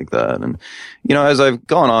 stuff like that. And, you know, as I've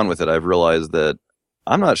gone on with it, I've realized that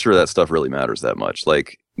I'm not sure that stuff really matters that much.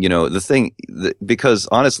 Like, you know, because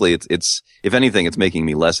honestly, it's, if anything, it's making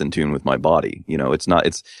me less in tune with my body. You know,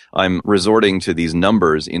 I'm resorting to these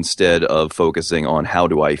numbers instead of focusing on how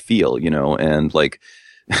do I feel, you know, and like,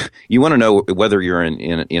 you want to know whether you're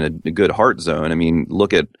in a good heart zone. I mean,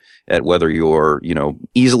 look at whether you're, you know,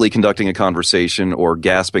 easily conducting a conversation or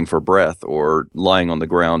gasping for breath or lying on the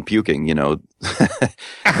ground puking, you know,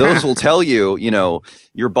 those will tell you, you know,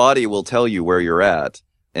 your body will tell you where you're at.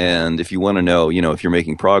 And if you want to know, you know, if you're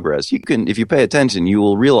making progress, if you pay attention, you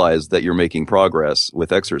will realize that you're making progress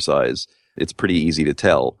with exercise. It's pretty easy to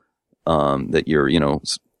tell, that you're, you know,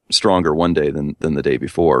 stronger one day than the day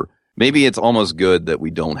before. Maybe it's almost good that we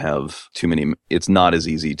don't have too many. It's not as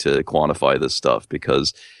easy to quantify this stuff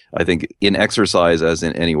because I think in exercise, as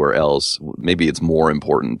in anywhere else, maybe it's more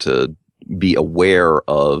important to be aware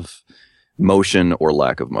of motion or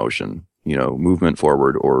lack of motion, you know, movement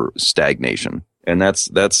forward or stagnation. And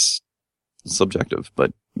that's subjective,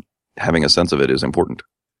 but having a sense of it is important.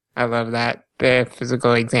 I love that. The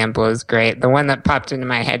physical example is great. The one that popped into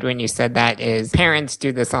my head when you said that is parents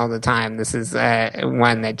do this all the time. This is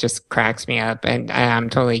one that just cracks me up, and I'm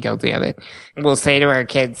totally guilty of it. We'll say to our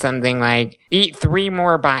kids something like, eat 3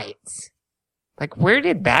 more bites. Like, where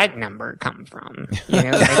did that number come from? You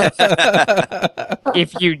know, like,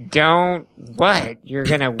 if you don't, what? You're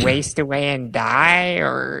going to waste away and die?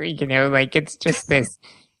 Or, you know, like, it's just this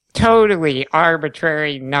totally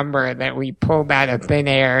arbitrary number that we pulled out of thin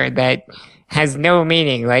air that has no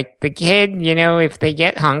meaning. Like, the kid, you know, if they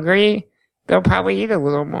get hungry, they'll probably eat a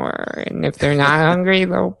little more. And if they're not hungry,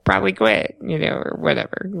 they'll probably quit, you know, or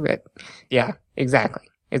whatever. But yeah, exactly.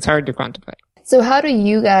 It's hard to quantify. So how do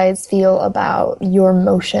you guys feel about your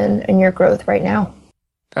motion and your growth right now?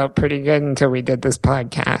 Felt pretty good until we did this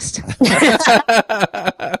podcast.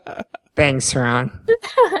 Thanks, Ron.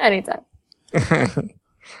 Anytime.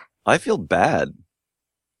 I feel bad.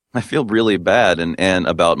 I feel really bad and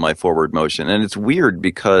about my forward motion. And it's weird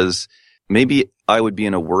because maybe I would be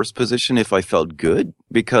in a worse position if I felt good,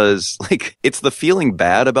 because like it's the feeling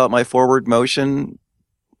bad about my forward motion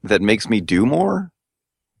that makes me do more.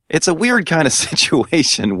 It's a weird kind of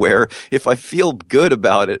situation where if I feel good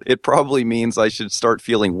about it, it probably means I should start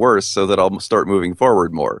feeling worse so that I'll start moving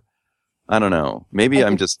forward more. I don't know. Maybe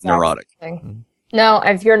I'm just neurotic. No,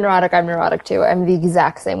 if you're neurotic, I'm neurotic too. I'm the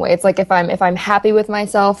exact same way. It's like if I'm happy with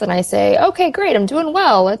myself and I say, okay, great, I'm doing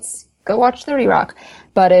well, let's go watch 30 Rock.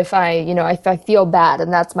 But if if I feel bad,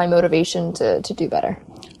 and that's my motivation to do better.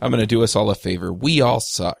 I'm going to do us all a favor. We all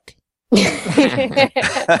suck.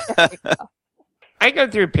 I go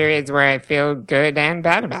through periods where I feel good and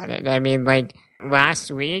bad about it. I mean, like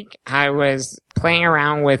last week, I was playing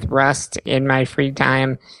around with Rust in my free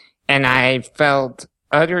time, and I felt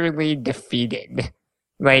utterly defeated.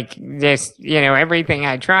 Like, just, you know, everything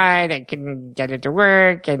I tried, I couldn't get it to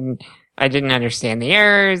work, and I didn't understand the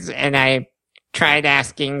errors, and I tried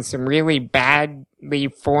asking some really badly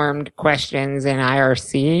formed questions in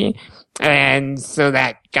IRC, and so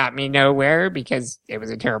that got me nowhere because it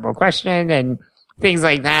was a terrible question, and things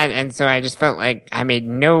like that. And so I just felt like I made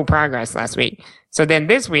no progress last week. So then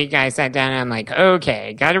this week I sat down and I'm like,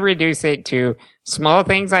 okay, got to reduce it to small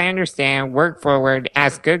things I understand, work forward,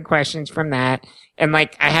 ask good questions from that. And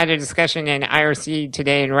like I had a discussion in IRC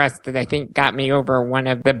today in Rust that I think got me over one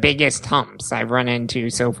of the biggest humps I've run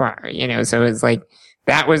into so far, you know, so it's like,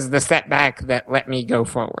 that was the setback that let me go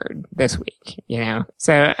forward this week, you know?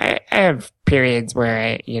 So I have periods where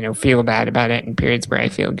I, you know, feel bad about it and periods where I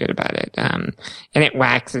feel good about it. And it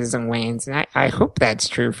waxes and wanes. And I hope that's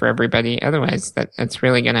true for everybody. Otherwise, that's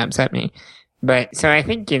really going to upset me. But so I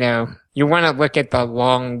think, you know, you want to look at the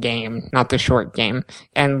long game, not the short game.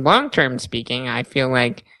 And long term speaking, I feel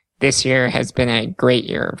like this year has been a great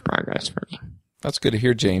year of progress for me. That's good to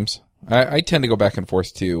hear, James. I tend to go back and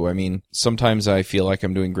forth too. I mean, sometimes I feel like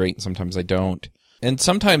I'm doing great and sometimes I don't. And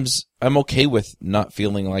sometimes I'm okay with not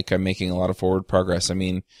feeling like I'm making a lot of forward progress. I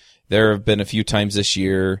mean, there have been a few times this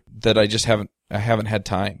year that I haven't had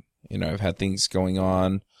time. You know, I've had things going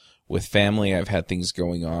on with family. I've had things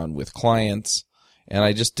going on with clients, and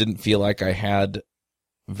I just didn't feel like I had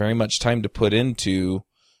very much time to put into,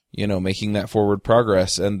 you know, making that forward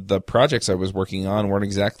progress. And the projects I was working on weren't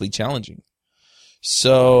exactly challenging.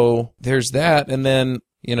 So there's that. And then,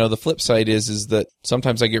 you know, the flip side is that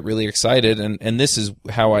sometimes I get really excited, and this is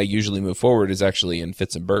how I usually move forward, is actually in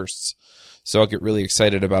fits and bursts. So I'll get really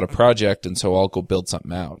excited about a project, and so I'll go build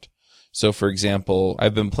something out. So for example,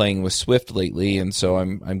 I've been playing with Swift lately, and so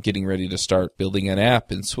I'm getting ready to start building an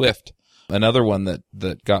app in Swift. Another one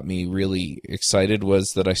that got me really excited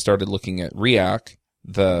was that I started looking at REAC,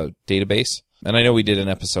 the database. And I know we did an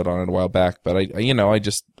episode on it a while back, but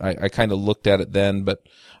I kind of looked at it then, but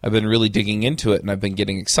I've been really digging into it and I've been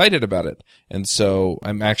getting excited about it. And so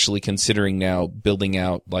I'm actually considering now building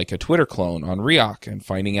out like a Twitter clone on REAC and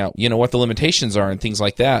finding out, you know, what the limitations are and things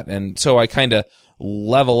like that. And so I kind of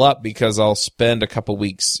level up because I'll spend a couple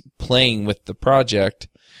weeks playing with the project,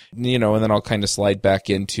 you know, and then I'll kind of slide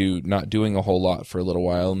back into not doing a whole lot for a little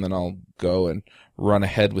while, and then I'll go and run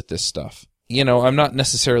ahead with this stuff. You know, I'm not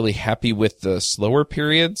necessarily happy with the slower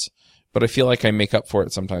periods, but I feel like I make up for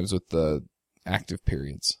it sometimes with the active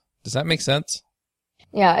periods. Does that make sense?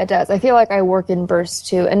 Yeah, it does. I feel like I work in bursts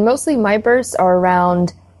too, and mostly my bursts are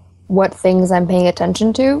around what things I'm paying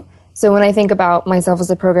attention to. So when I think about myself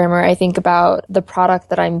as a programmer, I think about the product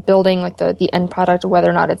that I'm building, like the end product, whether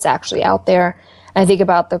or not it's actually out there. I think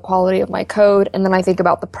about the quality of my code, and then I think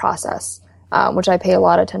about the process, which I pay a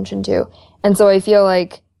lot of attention to. And so I feel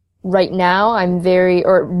like right now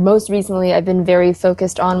most recently I've been very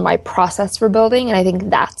focused on my process for building, and I think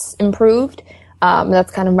that's improved.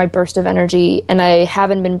 That's kind of my burst of energy, and I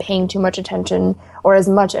haven't been paying too much attention, or as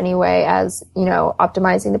much anyway, as, you know,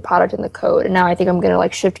 optimizing the product and the code. And now I think I'm going to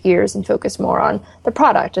like shift gears and focus more on the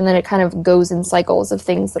product, and then it kind of goes in cycles of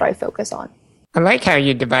things that I focus on. I like how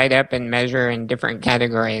you divide up and measure in different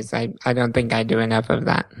categories. I don't think I do enough of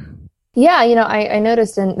that. Yeah, you know, I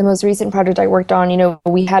noticed in the most recent project I worked on, you know,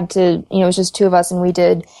 we had to, you know, it was just two of us and we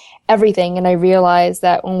did everything. And I realized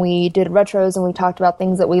that when we did retros and we talked about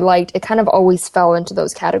things that we liked, it kind of always fell into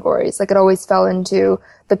those categories. Like it always fell into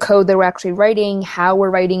the code that we're actually writing, how we're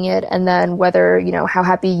writing it, and then whether, you know, how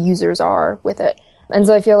happy users are with it. And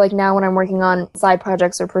so I feel like now when I'm working on side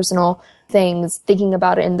projects or personal things, thinking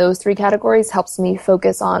about it in those three categories helps me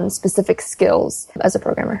focus on specific skills as a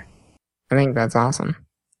programmer. I think that's awesome.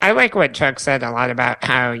 I like what Chuck said a lot about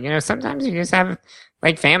how, you know, sometimes you just have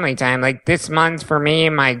like family time. Like this month for me,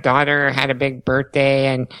 my daughter had a big birthday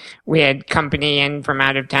and we had company in from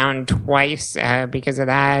out of town twice because of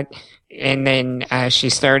that. And then she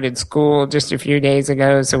started school just a few days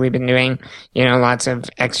ago, so we've been doing, you know, lots of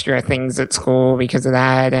extra things at school because of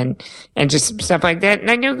that, and just stuff like that.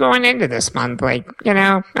 And I knew going into this month, like, you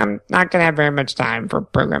know, I'm not gonna have very much time for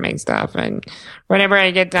programming stuff, and whenever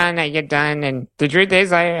I get done, I get done. And the truth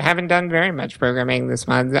is, I haven't done very much programming this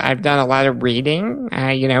month. I've done a lot of reading.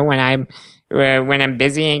 You know, when I'm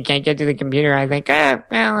busy and can't get to the computer, I think,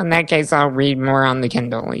 well, in that case, I'll read more on the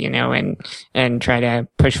Kindle, you know, and try to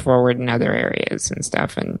push forward in other areas and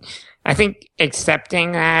stuff. And I think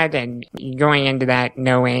accepting that and going into that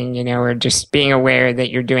knowing, you know, or just being aware that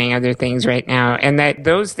you're doing other things right now and that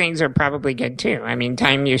those things are probably good too. I mean,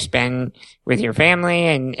 time you spend with your family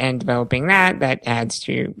and developing that adds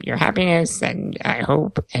to your happiness, and I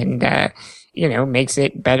hope, and, you know, makes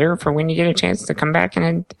it better for when you get a chance to come back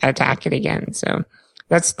and attack it again. So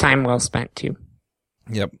that's time well spent too.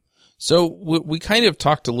 Yep. So we kind of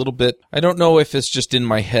talked a little bit. I don't know if it's just in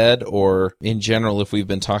my head or in general if we've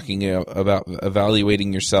been talking about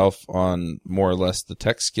evaluating yourself on more or less the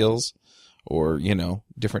tech skills or, you know,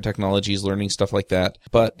 different technologies, learning stuff like that.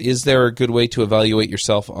 But is there a good way to evaluate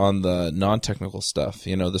yourself on the non-technical stuff?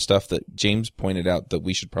 You know, the stuff that James pointed out that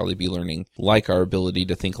we should probably be learning, like our ability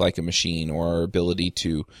to think like a machine or our ability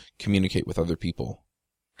to communicate with other people.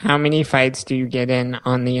 How many fights do you get in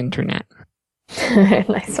on the internet?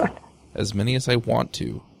 Nice one. As many as I want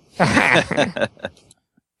to. I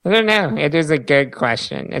don't know. It is a good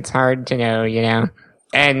question. It's hard to know, you know.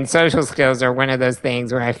 And social skills are one of those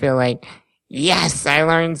things where I feel like, yes, I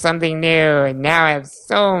learned something new, and now I have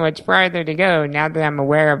so much farther to go now that I'm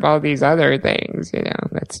aware of all these other things, you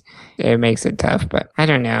know. It makes it tough, but I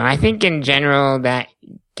don't know. I think in general that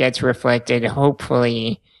gets reflected,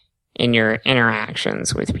 hopefully, in your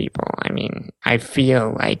interactions with people. I mean, I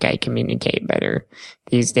feel like I communicate better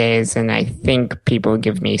these days, and I think people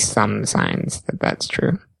give me some signs that that's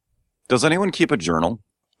true. Does anyone keep a journal?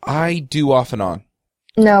 I do off and on.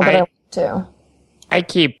 No, but I want to. I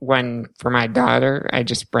keep one for my daughter. I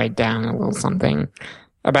just write down a little something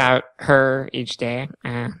about her each day,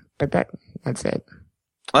 but that's it.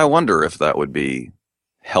 I wonder if that would be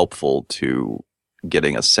helpful to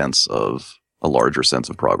getting a larger sense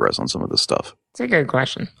of progress on some of this stuff. It's a good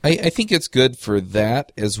question. I think it's good for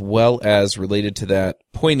that, as well as related to that,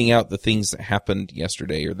 pointing out the things that happened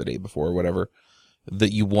yesterday or the day before or whatever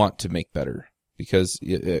that you want to make better, because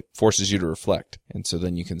it forces you to reflect. And so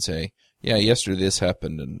then you can say, yeah, yesterday this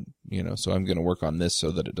happened, and, so I'm going to work on this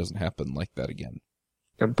so that it doesn't happen like that again.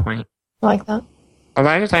 Good point. I like that. A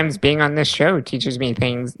lot of times being on this show teaches me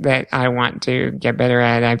things that I want to get better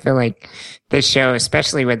at. I feel like this show,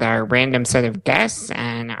 especially with our random set of guests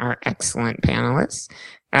and our excellent panelists,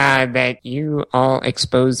 that you all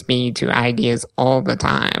expose me to ideas all the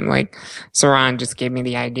time. Like Saran just gave me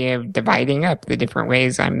the idea of dividing up the different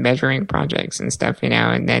ways I'm measuring projects and stuff,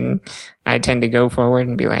 and then I tend to go forward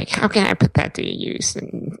and be like, how can I put that to use?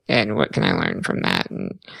 And what can I learn from that?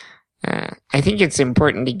 And I think it's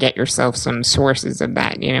important to get yourself some sources of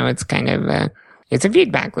that. It's kind of it's a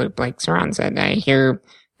feedback loop, like Saran said. I hear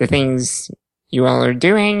the things you all are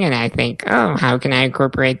doing, and I think, oh, how can I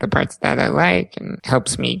incorporate the parts that I like? And it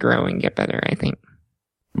helps me grow and get better, I think.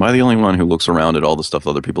 Am I the only one who looks around at all the stuff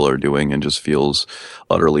other people are doing and just feels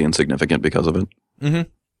utterly insignificant because of it? Mm-hmm.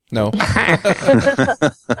 No.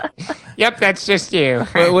 Yep, that's just you.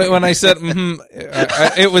 When I said,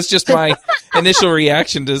 it was just my initial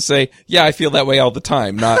reaction to say, yeah, I feel that way all the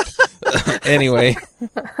time, not anyway.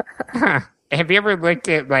 Have you ever looked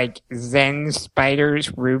at Zen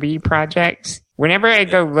Spider's Ruby projects? Whenever I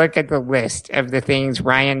go look at the list of the things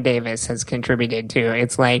Ryan Davis has contributed to,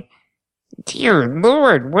 it's like, dear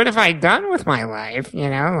Lord, what have I done with my life?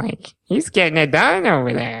 He's getting it done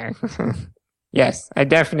over there. Yes, I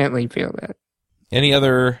definitely feel that. Any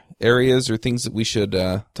other areas or things that we should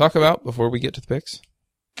talk about before we get to the picks?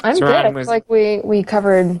 I'm good. I feel like we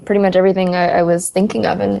covered pretty much everything I was thinking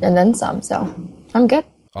of and then some, so I'm good.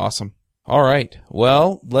 Awesome. All right.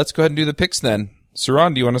 Well, let's go ahead and do the picks then.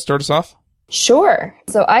 Saran, do you want to start us off? Sure.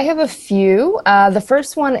 So I have a few. The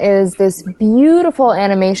first one is this beautiful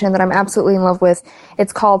animation that I'm absolutely in love with.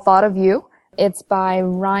 It's called Thought of You. It's by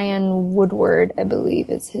Ryan Woodward, I believe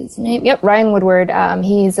is his name. Yep, Ryan Woodward.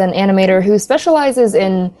 He's an animator who specializes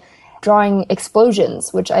in drawing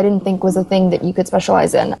explosions, which I didn't think was a thing that you could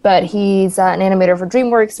specialize in. But he's an animator for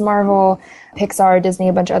DreamWorks, Marvel, Pixar, Disney,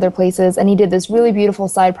 a bunch of other places. And he did this really beautiful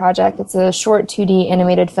side project. It's a short 2D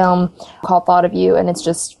animated film called Thought of You. And it's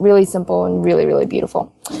just really simple and really, really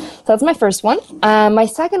beautiful. So that's my first one. My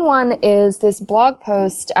second one is this blog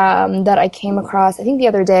post that I came across, I think the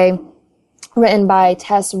other day, written by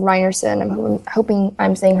Tess Reinerson. I'm hoping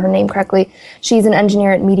I'm saying her name correctly. She's an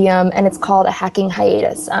engineer at Medium, and it's called A Hacking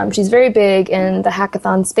Hiatus. She's very big in the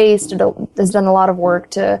hackathon space, has done a lot of work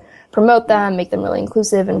to promote them, make them really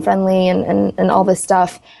inclusive and friendly and all this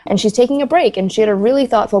stuff. And she's taking a break, and she had a really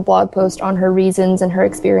thoughtful blog post on her reasons and her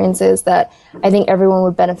experiences that I think everyone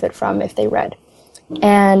would benefit from if they read.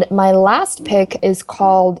 And my last pick is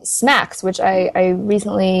called Smacks, which I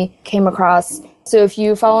recently came across. So if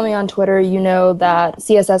you follow me on Twitter, you know that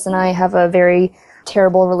CSS and I have a very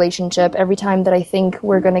terrible relationship. Every time that I think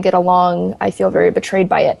we're going to get along, I feel very betrayed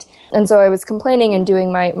by it. And so I was complaining and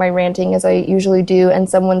doing my ranting as I usually do, and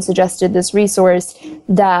someone suggested this resource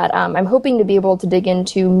that I'm hoping to be able to dig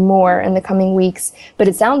into more in the coming weeks, but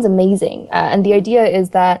it sounds amazing. And the idea is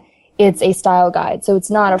that it's a style guide. So it's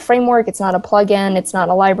not a framework, it's not a plugin, it's not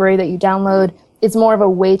a library that you download. It's more of a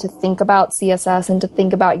way to think about CSS and to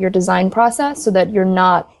think about your design process so that you're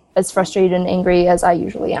not as frustrated and angry as I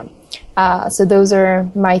usually am. So those are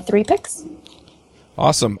my 3 picks.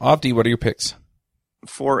 Awesome. Avdi, what are your picks?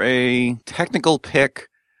 For a technical pick,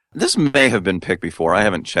 this may have been picked before. I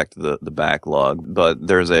haven't checked the backlog, but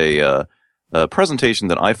there's a presentation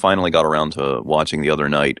that I finally got around to watching the other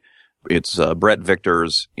night. It's Brett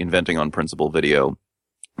Victor's Inventing on Principle video.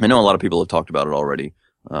 I know a lot of people have talked about it already.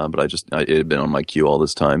 But it had been on my queue all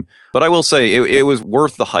this time. But I will say it was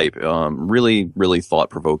worth the hype. Really, really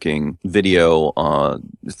thought-provoking video.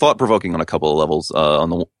 Thought-provoking on a couple of levels.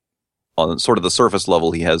 On sort of the surface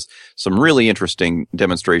level, he has some really interesting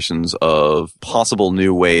demonstrations of possible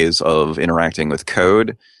new ways of interacting with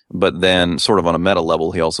code. But then sort of on a meta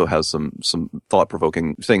level, he also has some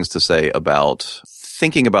thought-provoking things to say about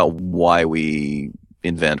thinking about why we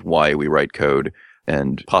invent, why we write code,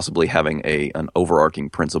 and possibly having an overarching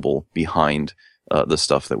principle behind the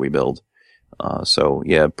stuff that we build. So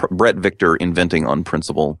yeah, Brett Victor, Inventing on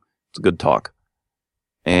Principle. It's a good talk.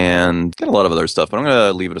 And got a lot of other stuff, but I'm going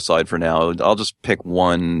to leave it aside for now. I'll just pick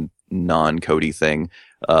one non-Cody thing.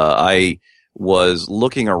 I was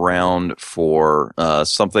looking around for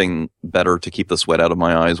something better to keep the sweat out of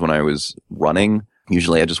my eyes when I was running.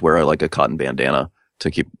 Usually I just wear like a cotton bandana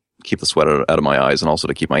to keep the sweat out of my eyes and also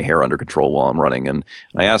to keep my hair under control while I'm running. And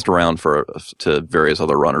I asked around to various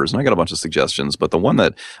other runners, and I got a bunch of suggestions. But the one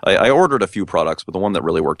that I ordered a few products, but the one that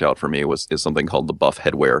really worked out for me is something called the Buff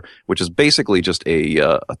Headwear, which is basically just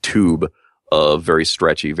a tube of very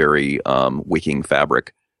stretchy, very wicking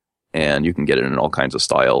fabric. And you can get it in all kinds of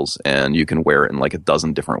styles, and you can wear it in like a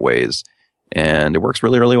dozen different ways. And it works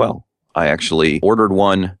really, really well. I actually ordered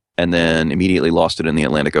one and then immediately lost it in the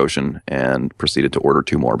Atlantic Ocean and proceeded to order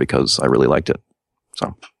 2 more because I really liked it.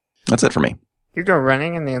 So that's it for me. You go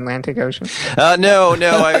running in the Atlantic Ocean? No,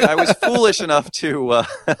 I was foolish enough to.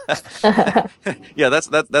 Yeah,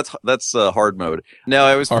 that's hard mode. No,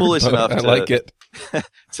 I was foolish enough. I like it.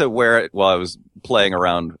 To wear it while I was playing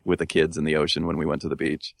around with the kids in the ocean when we went to the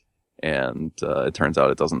beach, and it turns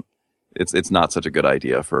out it's not such a good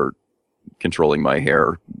idea for controlling my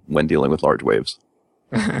hair when dealing with large waves.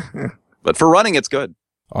 But for running, it's good.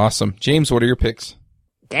 Awesome. James, what are your picks?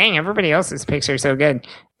 Dang, everybody else's picks are so good.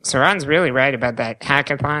 Saran's really right about that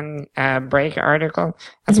hackathon break article.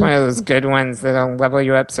 That's one of those good ones that'll level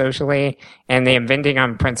you up socially. And the Inventing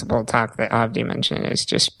on Principle talk that Avdi mentioned is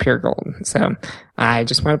just pure gold. So I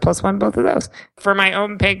just want to +1 both of those. For my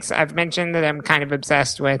own picks, I've mentioned that I'm kind of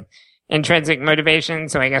obsessed with intrinsic motivation.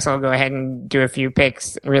 So I guess I'll go ahead and do a few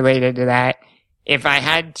picks related to that. If I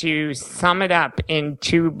had to sum it up in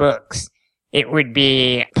 2 books, it would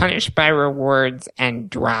be Punished by Rewards and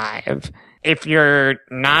Drive. If you're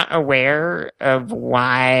not aware of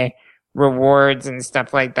why rewards and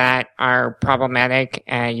stuff like that are problematic,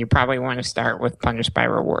 you probably want to start with Punished by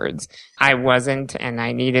Rewards. I wasn't, and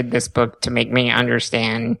I needed this book to make me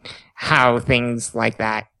understand how things like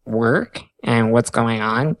that work and what's going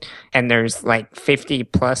on. And there's like 50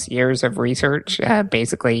 plus years of research,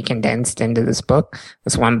 basically condensed into this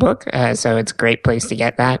one book. So it's a great place to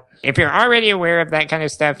get that. If you're already aware of that kind of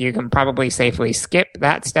stuff, you can probably safely skip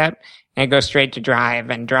that step and go straight to Drive.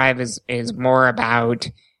 And Drive is more about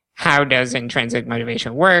how does intrinsic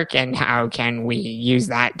motivation work and how can we use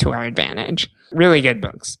that to our advantage. Really good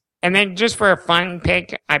books. And then just for a fun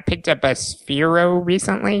pick, I picked up a Sphero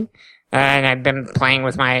recently. And I've been playing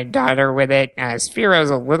with my daughter with it. Sphero's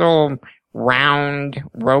a little round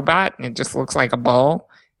robot, and it just looks like a ball.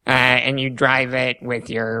 And you drive it with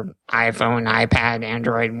your iPhone, iPad,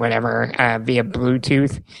 Android, whatever, via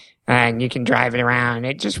Bluetooth. And you can drive it around.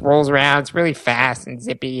 It just rolls around. It's really fast and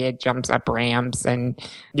zippy. It jumps up ramps, and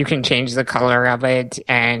you can change the color of it.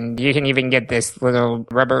 And you can even get this little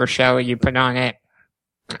rubber shell you put on it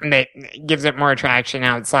that gives it more traction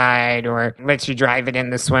outside, or lets you drive it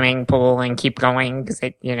in the swimming pool and keep going because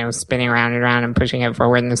it, spinning around and around and pushing it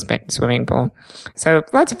forward in the swimming pool. So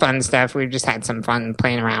lots of fun stuff. We've just had some fun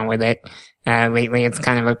playing around with it. Lately, it's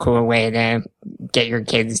kind of a cool way to get your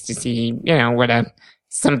kids to see, what a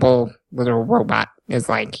simple little robot is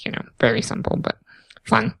like, very simple, but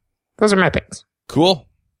fun. Those are my picks. Cool.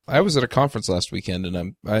 I was at a conference last weekend,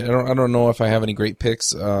 and I don't know if I have any great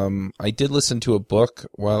picks. I did listen to a book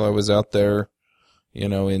while I was out there,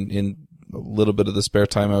 in a little bit of the spare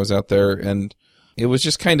time I was out there, and it was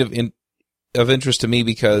just kind of of interest to me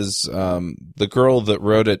because the girl that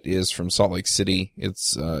wrote it is from Salt Lake City.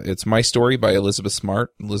 It's My Story by Elizabeth Smart.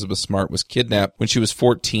 Elizabeth Smart was kidnapped when she was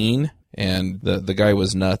 14, and the guy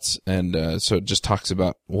was nuts, and so it just talks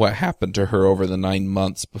about what happened to her over the 9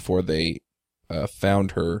 months before they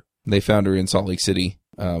found her. They found her in Salt Lake City,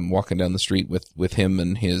 walking down the street with him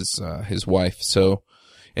and his wife. So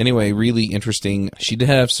anyway, really interesting. She did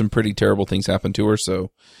have some pretty terrible things happen to her.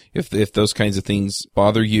 So if those kinds of things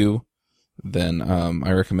bother you, then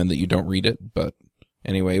I recommend that you don't read it. But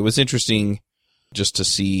anyway, it was interesting just to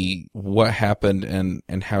see what happened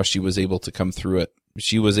and how she was able to come through it.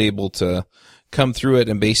 She was able to come through it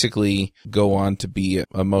and basically go on to be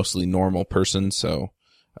a mostly normal person. So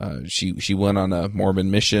she went on a Mormon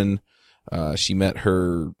mission. She met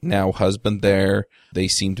her now husband there. They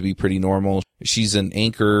seem to be pretty normal. She's an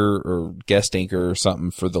anchor or guest anchor or something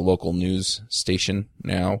for the local news station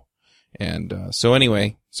now. And so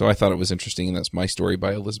anyway, so I thought it was interesting, and that's My Story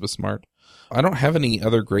by Elizabeth Smart. I don't have any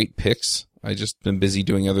other great picks. I just been busy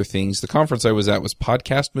doing other things. The conference I was at was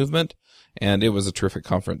Podcast Movement, and it was a terrific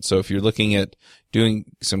conference. So if you're looking at doing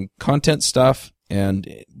some content stuff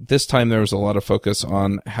And this time there was a lot of focus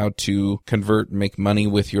on how to convert and make money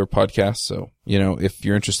with your podcast. So, if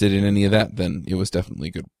you're interested in any of that, then it was definitely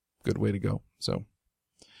a good way to go. So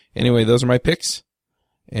anyway, those are my picks.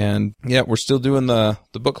 And yeah, we're still doing the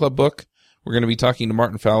book club book. We're going to be talking to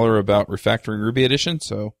Martin Fowler about Refactoring Ruby Edition.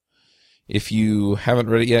 So if you haven't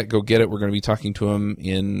read it yet, go get it. We're going to be talking to him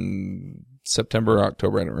in September or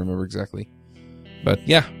October. I don't remember exactly. But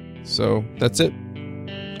yeah, so that's it.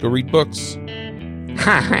 Go read books.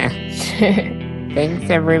 Thanks,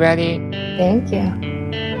 everybody. Thank you.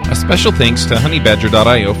 A special thanks to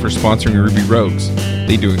honeybadger.io for sponsoring Ruby Rogues.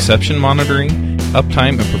 They do exception monitoring,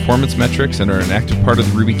 uptime, and performance metrics and are an active part of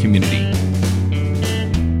the Ruby community.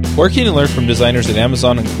 Working and learn from designers at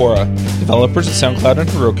Amazon and Quora, developers at SoundCloud and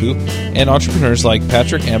Heroku, and entrepreneurs like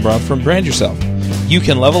Patrick Ambron from Brand Yourself. You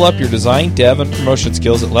can level up your design, dev, and promotion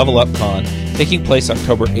skills at Level Up Con, taking place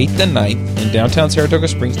October 8th and 9th in downtown Saratoga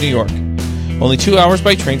Springs, New York. Only 2 hours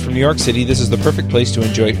by train from New York City, this is the perfect place to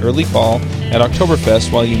enjoy early fall at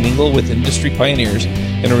Oktoberfest while you mingle with industry pioneers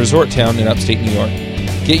in a resort town in upstate New York.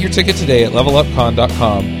 Get your ticket today at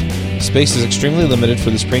levelupcon.com. Space is extremely limited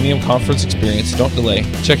for this premium conference experience, so don't delay.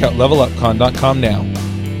 Check out levelupcon.com now.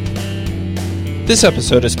 This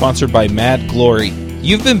episode is sponsored by Mad Glory.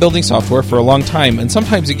 You've been building software for a long time, and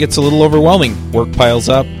sometimes it gets a little overwhelming. Work piles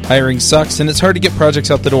up, hiring sucks, and it's hard to get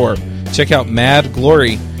projects out the door. Check out Mad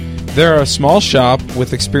Glory. They're a small shop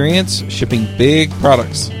with experience shipping big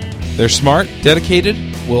products. They're smart, dedicated,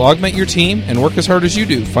 will augment your team, and work as hard as you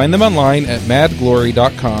do. Find them online at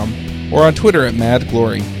madglory.com or on Twitter at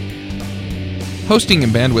madglory. Hosting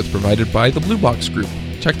and bandwidth provided by the Blue Box Group.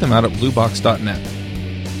 Check them out at bluebox.net.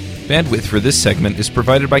 Bandwidth for this segment is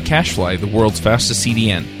provided by CacheFly, the world's fastest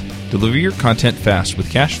CDN. Deliver your content fast with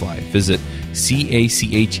CacheFly. Visit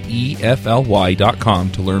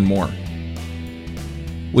CacheFly.com to learn more.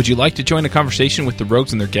 Would you like to join a conversation with the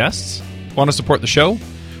Rogues and their guests? Want to support the show?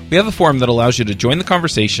 We have a forum that allows you to join the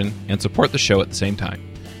conversation and support the show at the same time.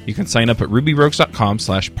 You can sign up at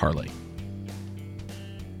rubyrogues.com/parlay.